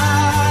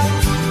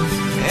white,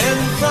 and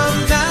from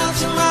now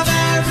to my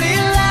very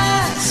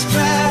last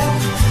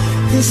breath,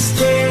 this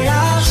day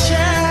I'll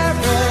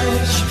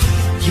cherish.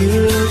 You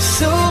look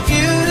so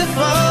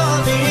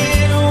beautiful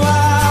in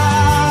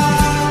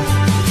white,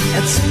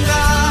 and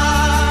tonight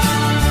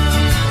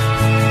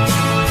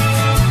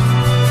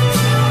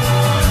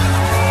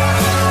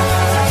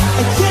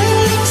you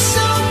look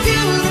so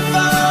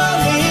beautiful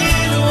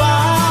in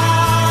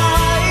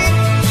white,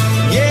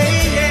 yeah,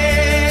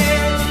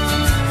 yeah.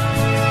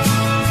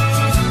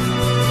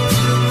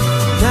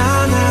 Na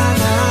na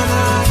na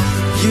na,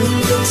 you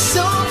look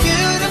so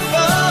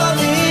beautiful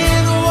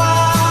in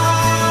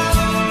white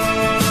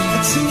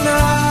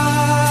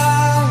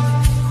tonight.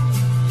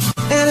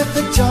 And if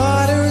a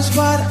daughter is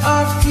what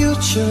our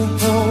future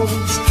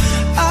holds,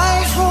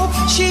 I hope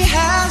she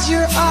has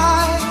your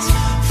eyes,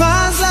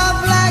 finds love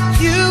like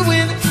you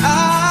and I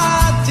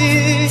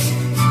did.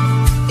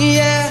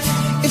 Yeah,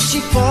 if she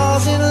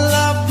falls in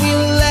love,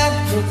 we'll let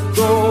her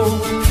go.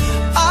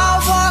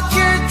 I'll walk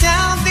her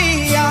down the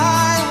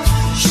aisle.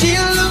 She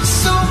looks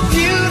so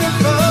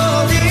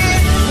beautiful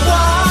in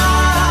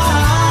white,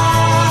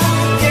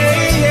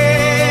 yeah,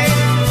 yeah.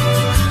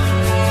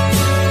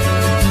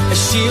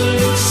 She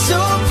looks so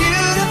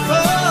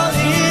beautiful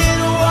in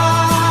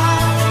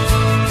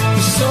white.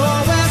 So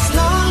as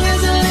long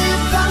as I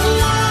live, I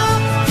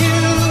love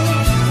you,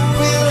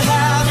 will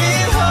have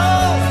it,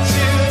 hold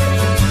you.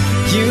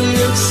 You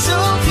look so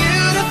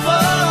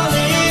beautiful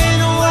in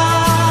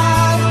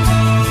white,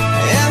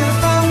 and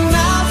from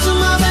now to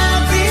my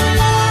very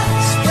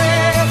last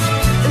breath,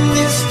 and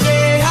this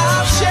day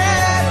I'll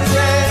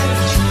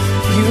cherish.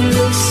 You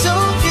look so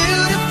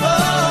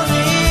beautiful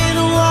in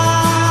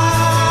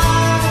white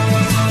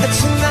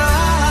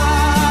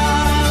tonight,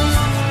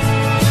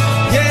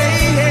 yeah,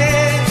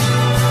 yeah.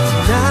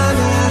 Na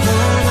na na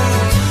na,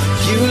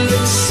 you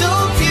look so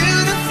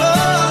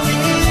beautiful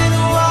in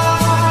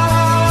white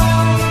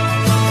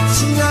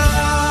tonight.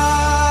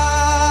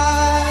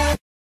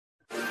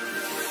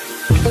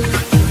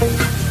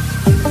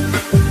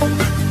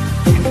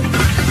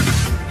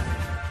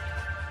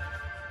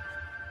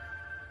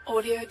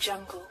 Audio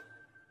Jungle.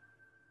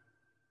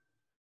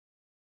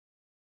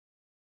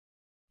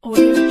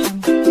 Audio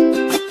Jungle.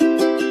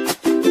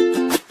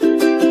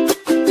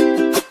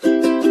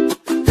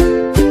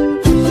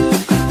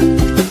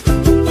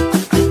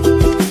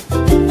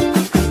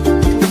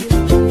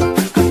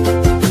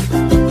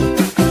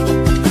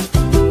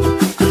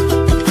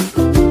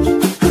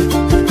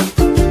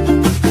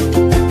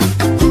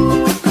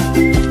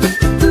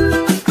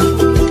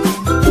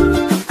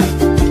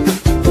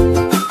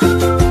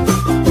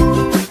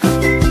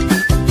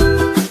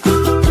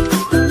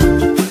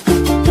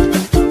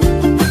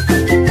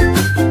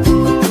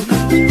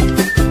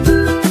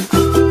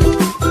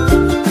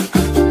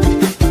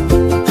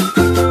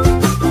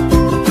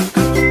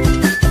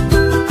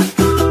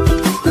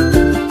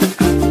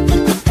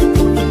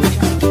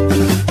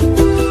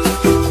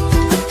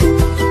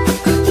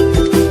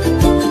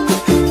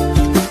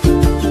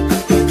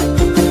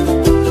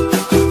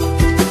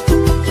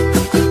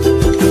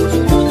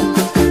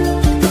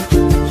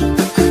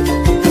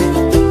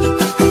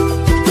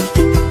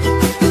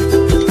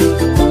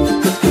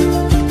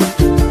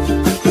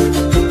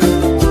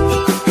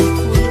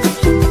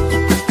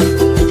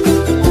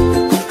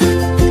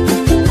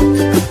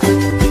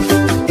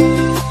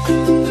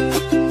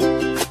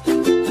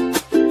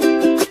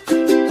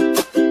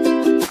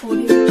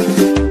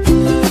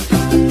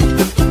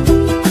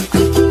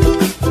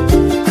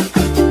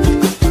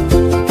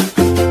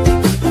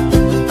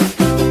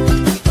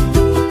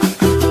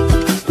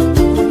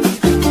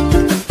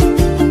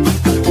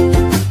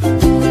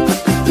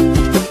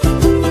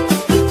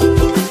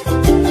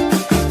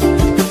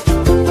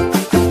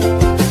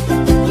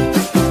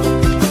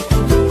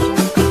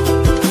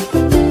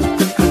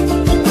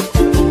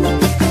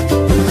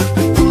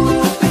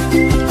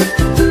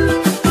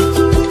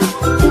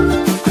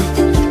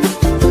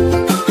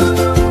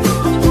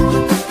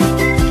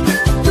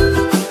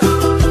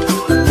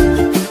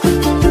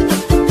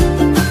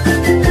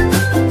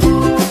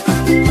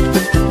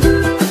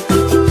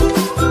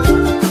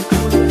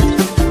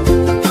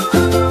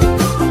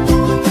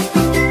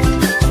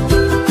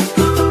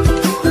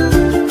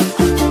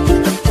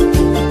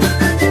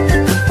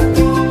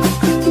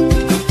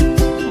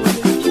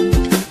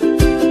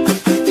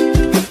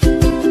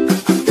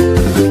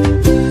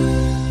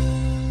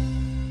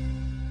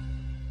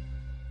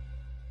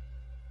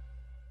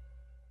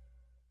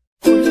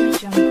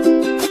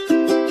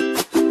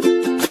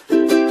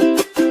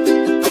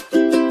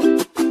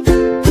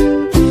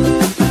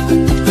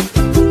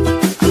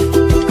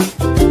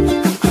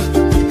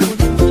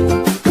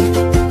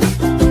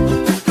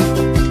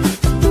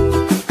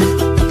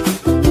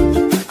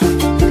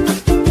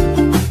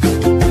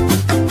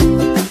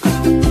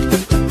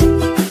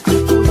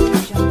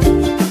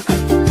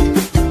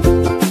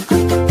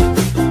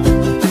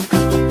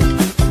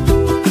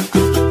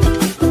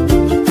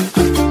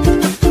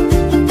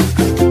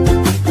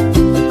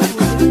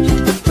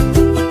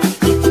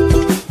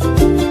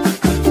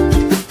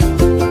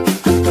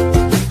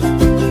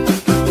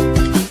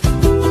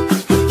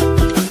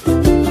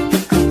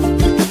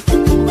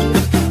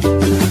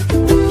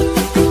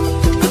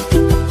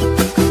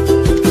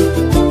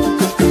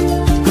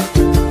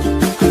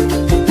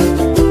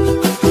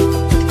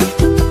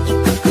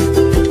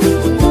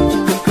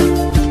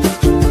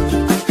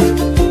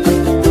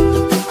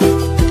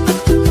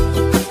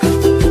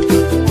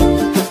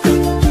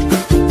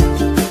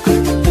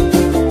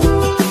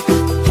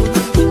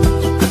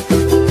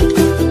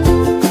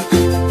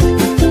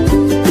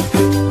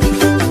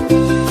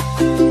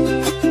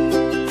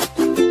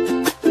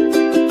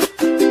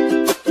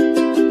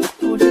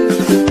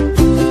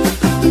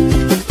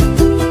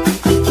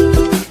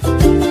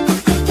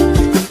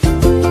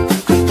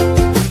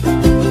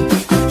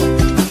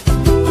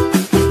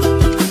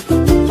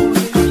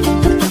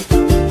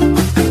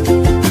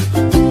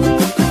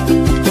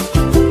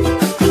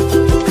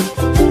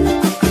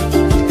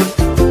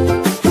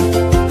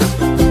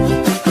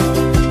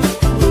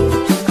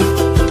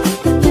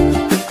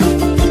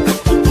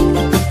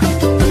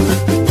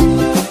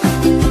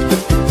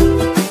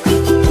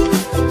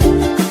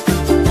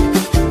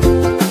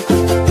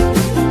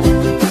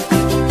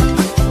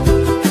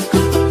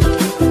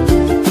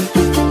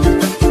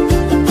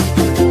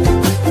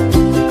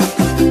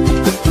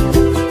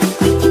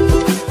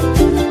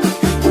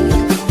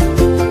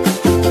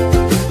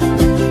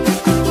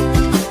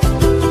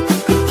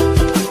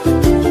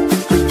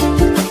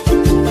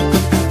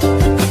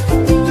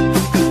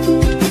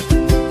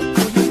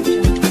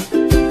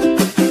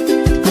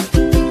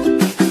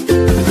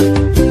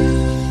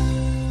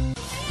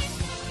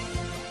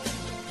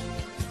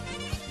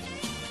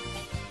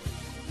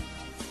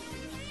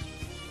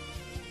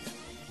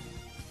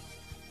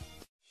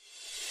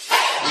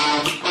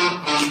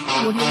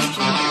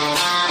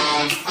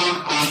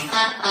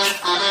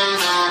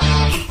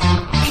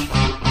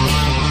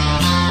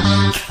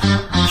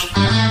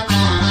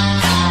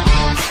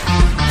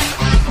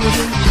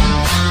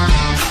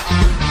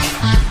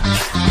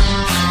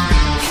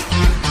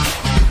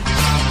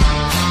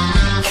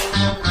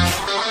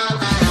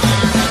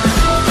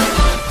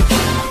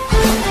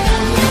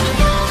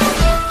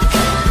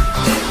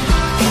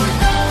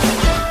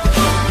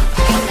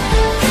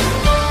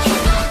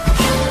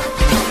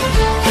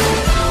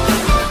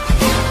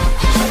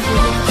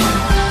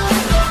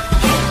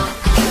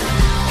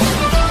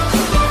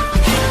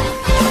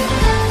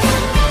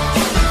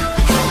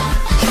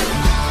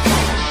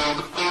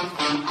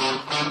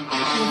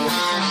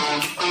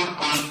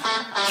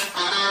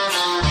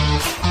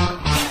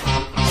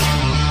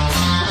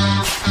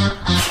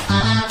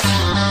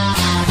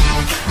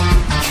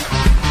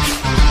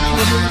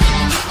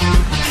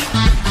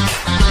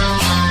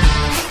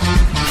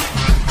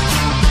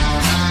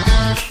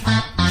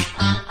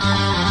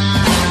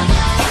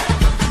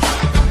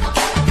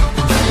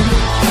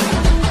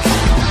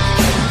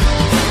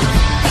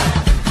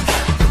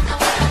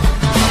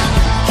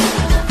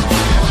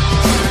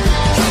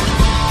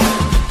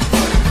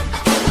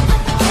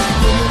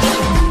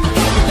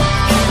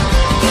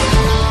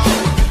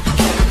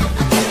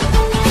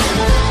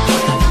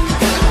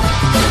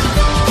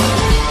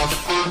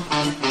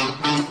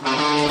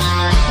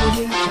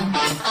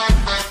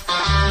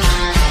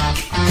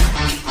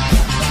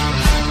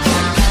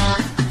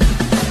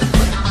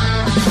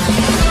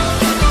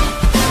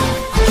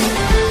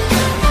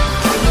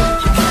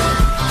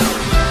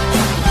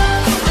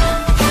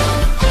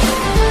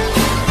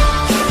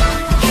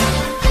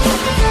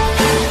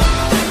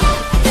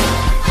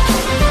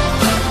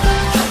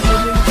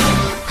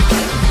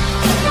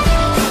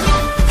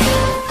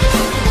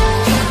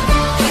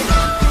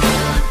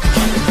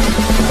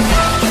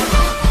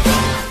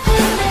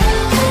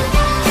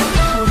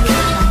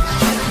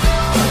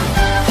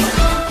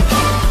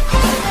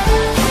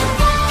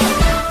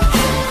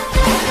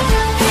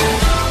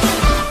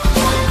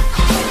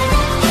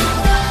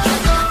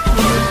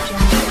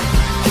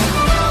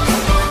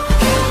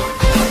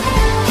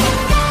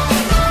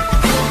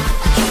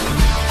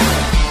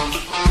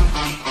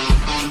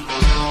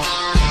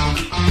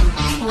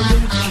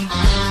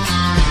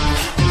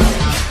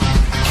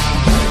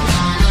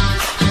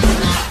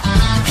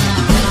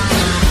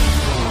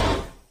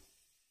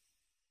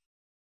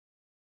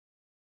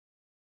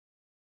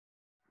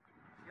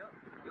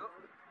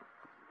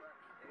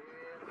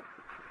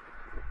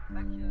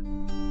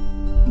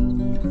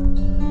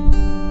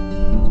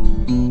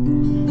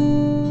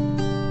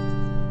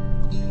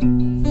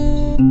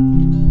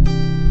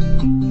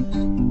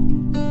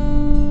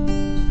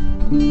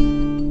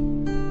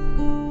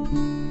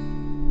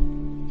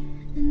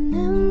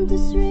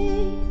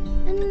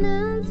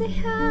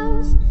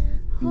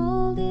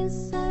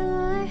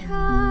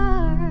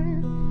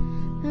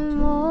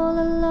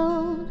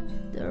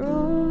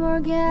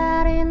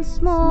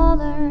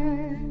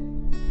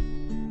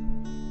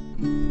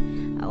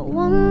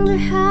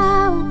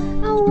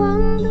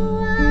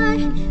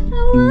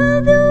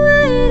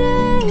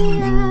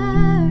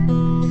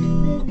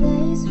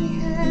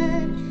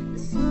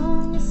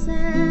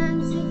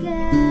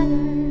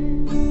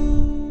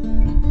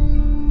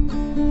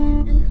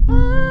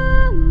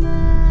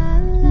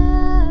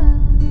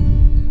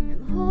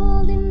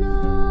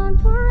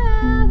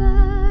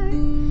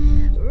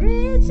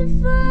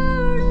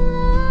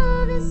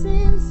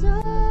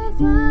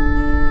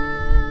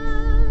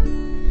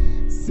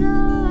 So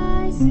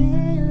I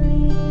say a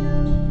little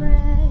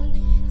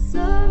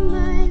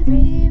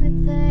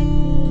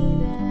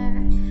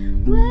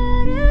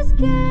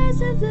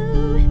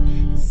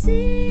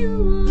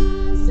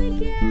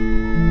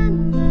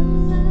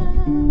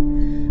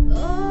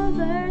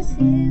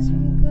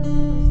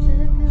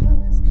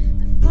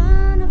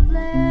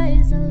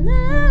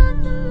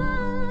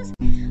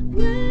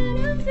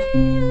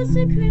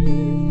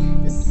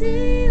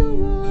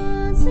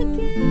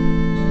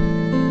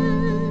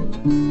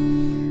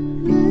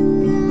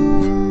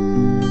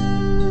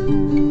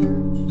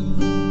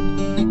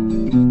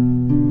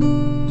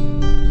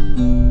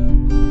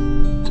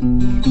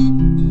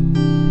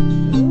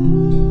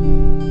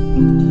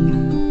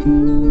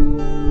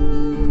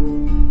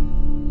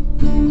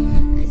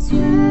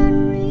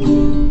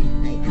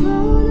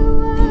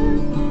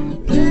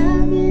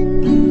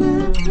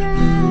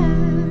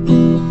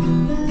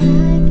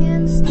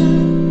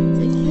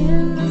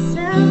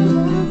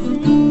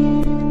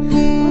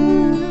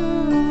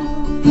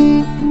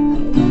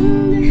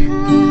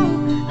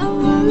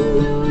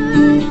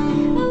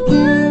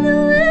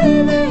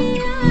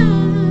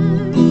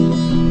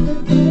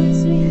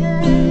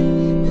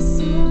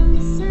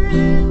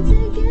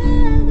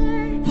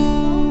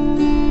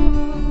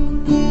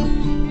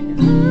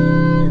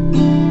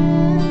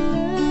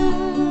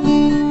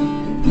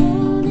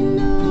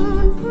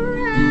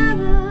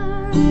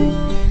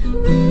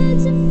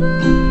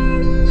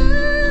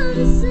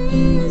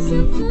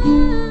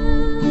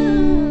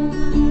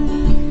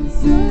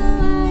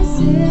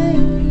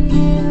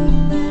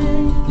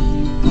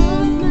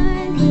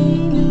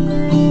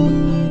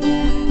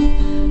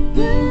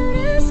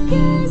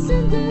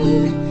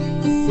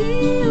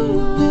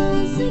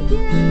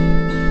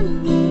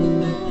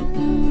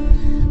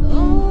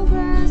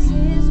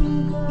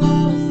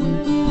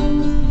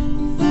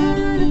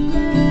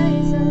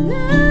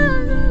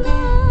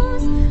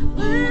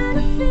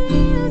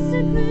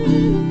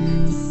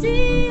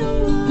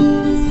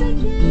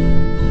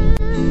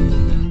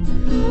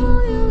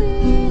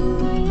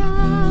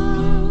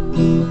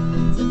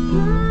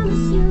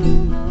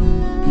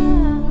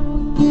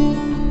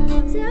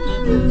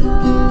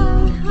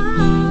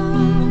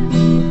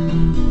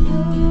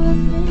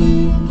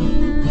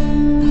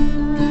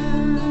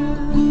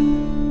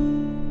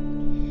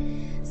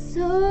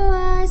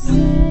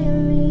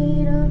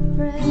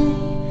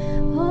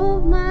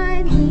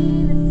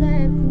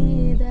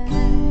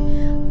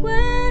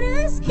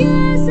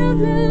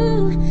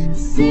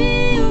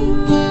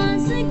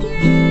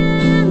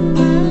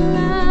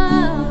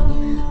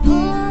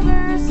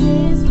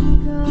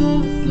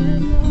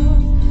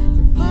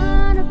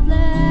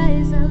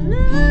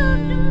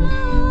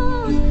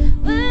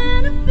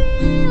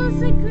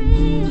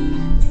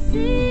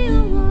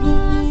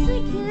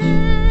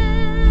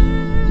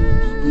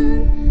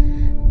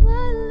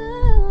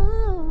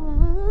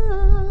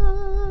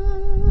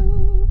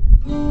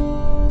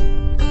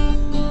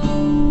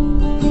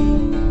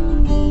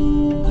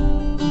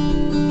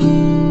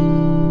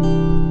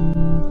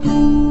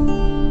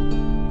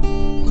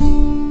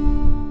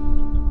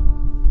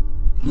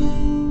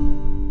you.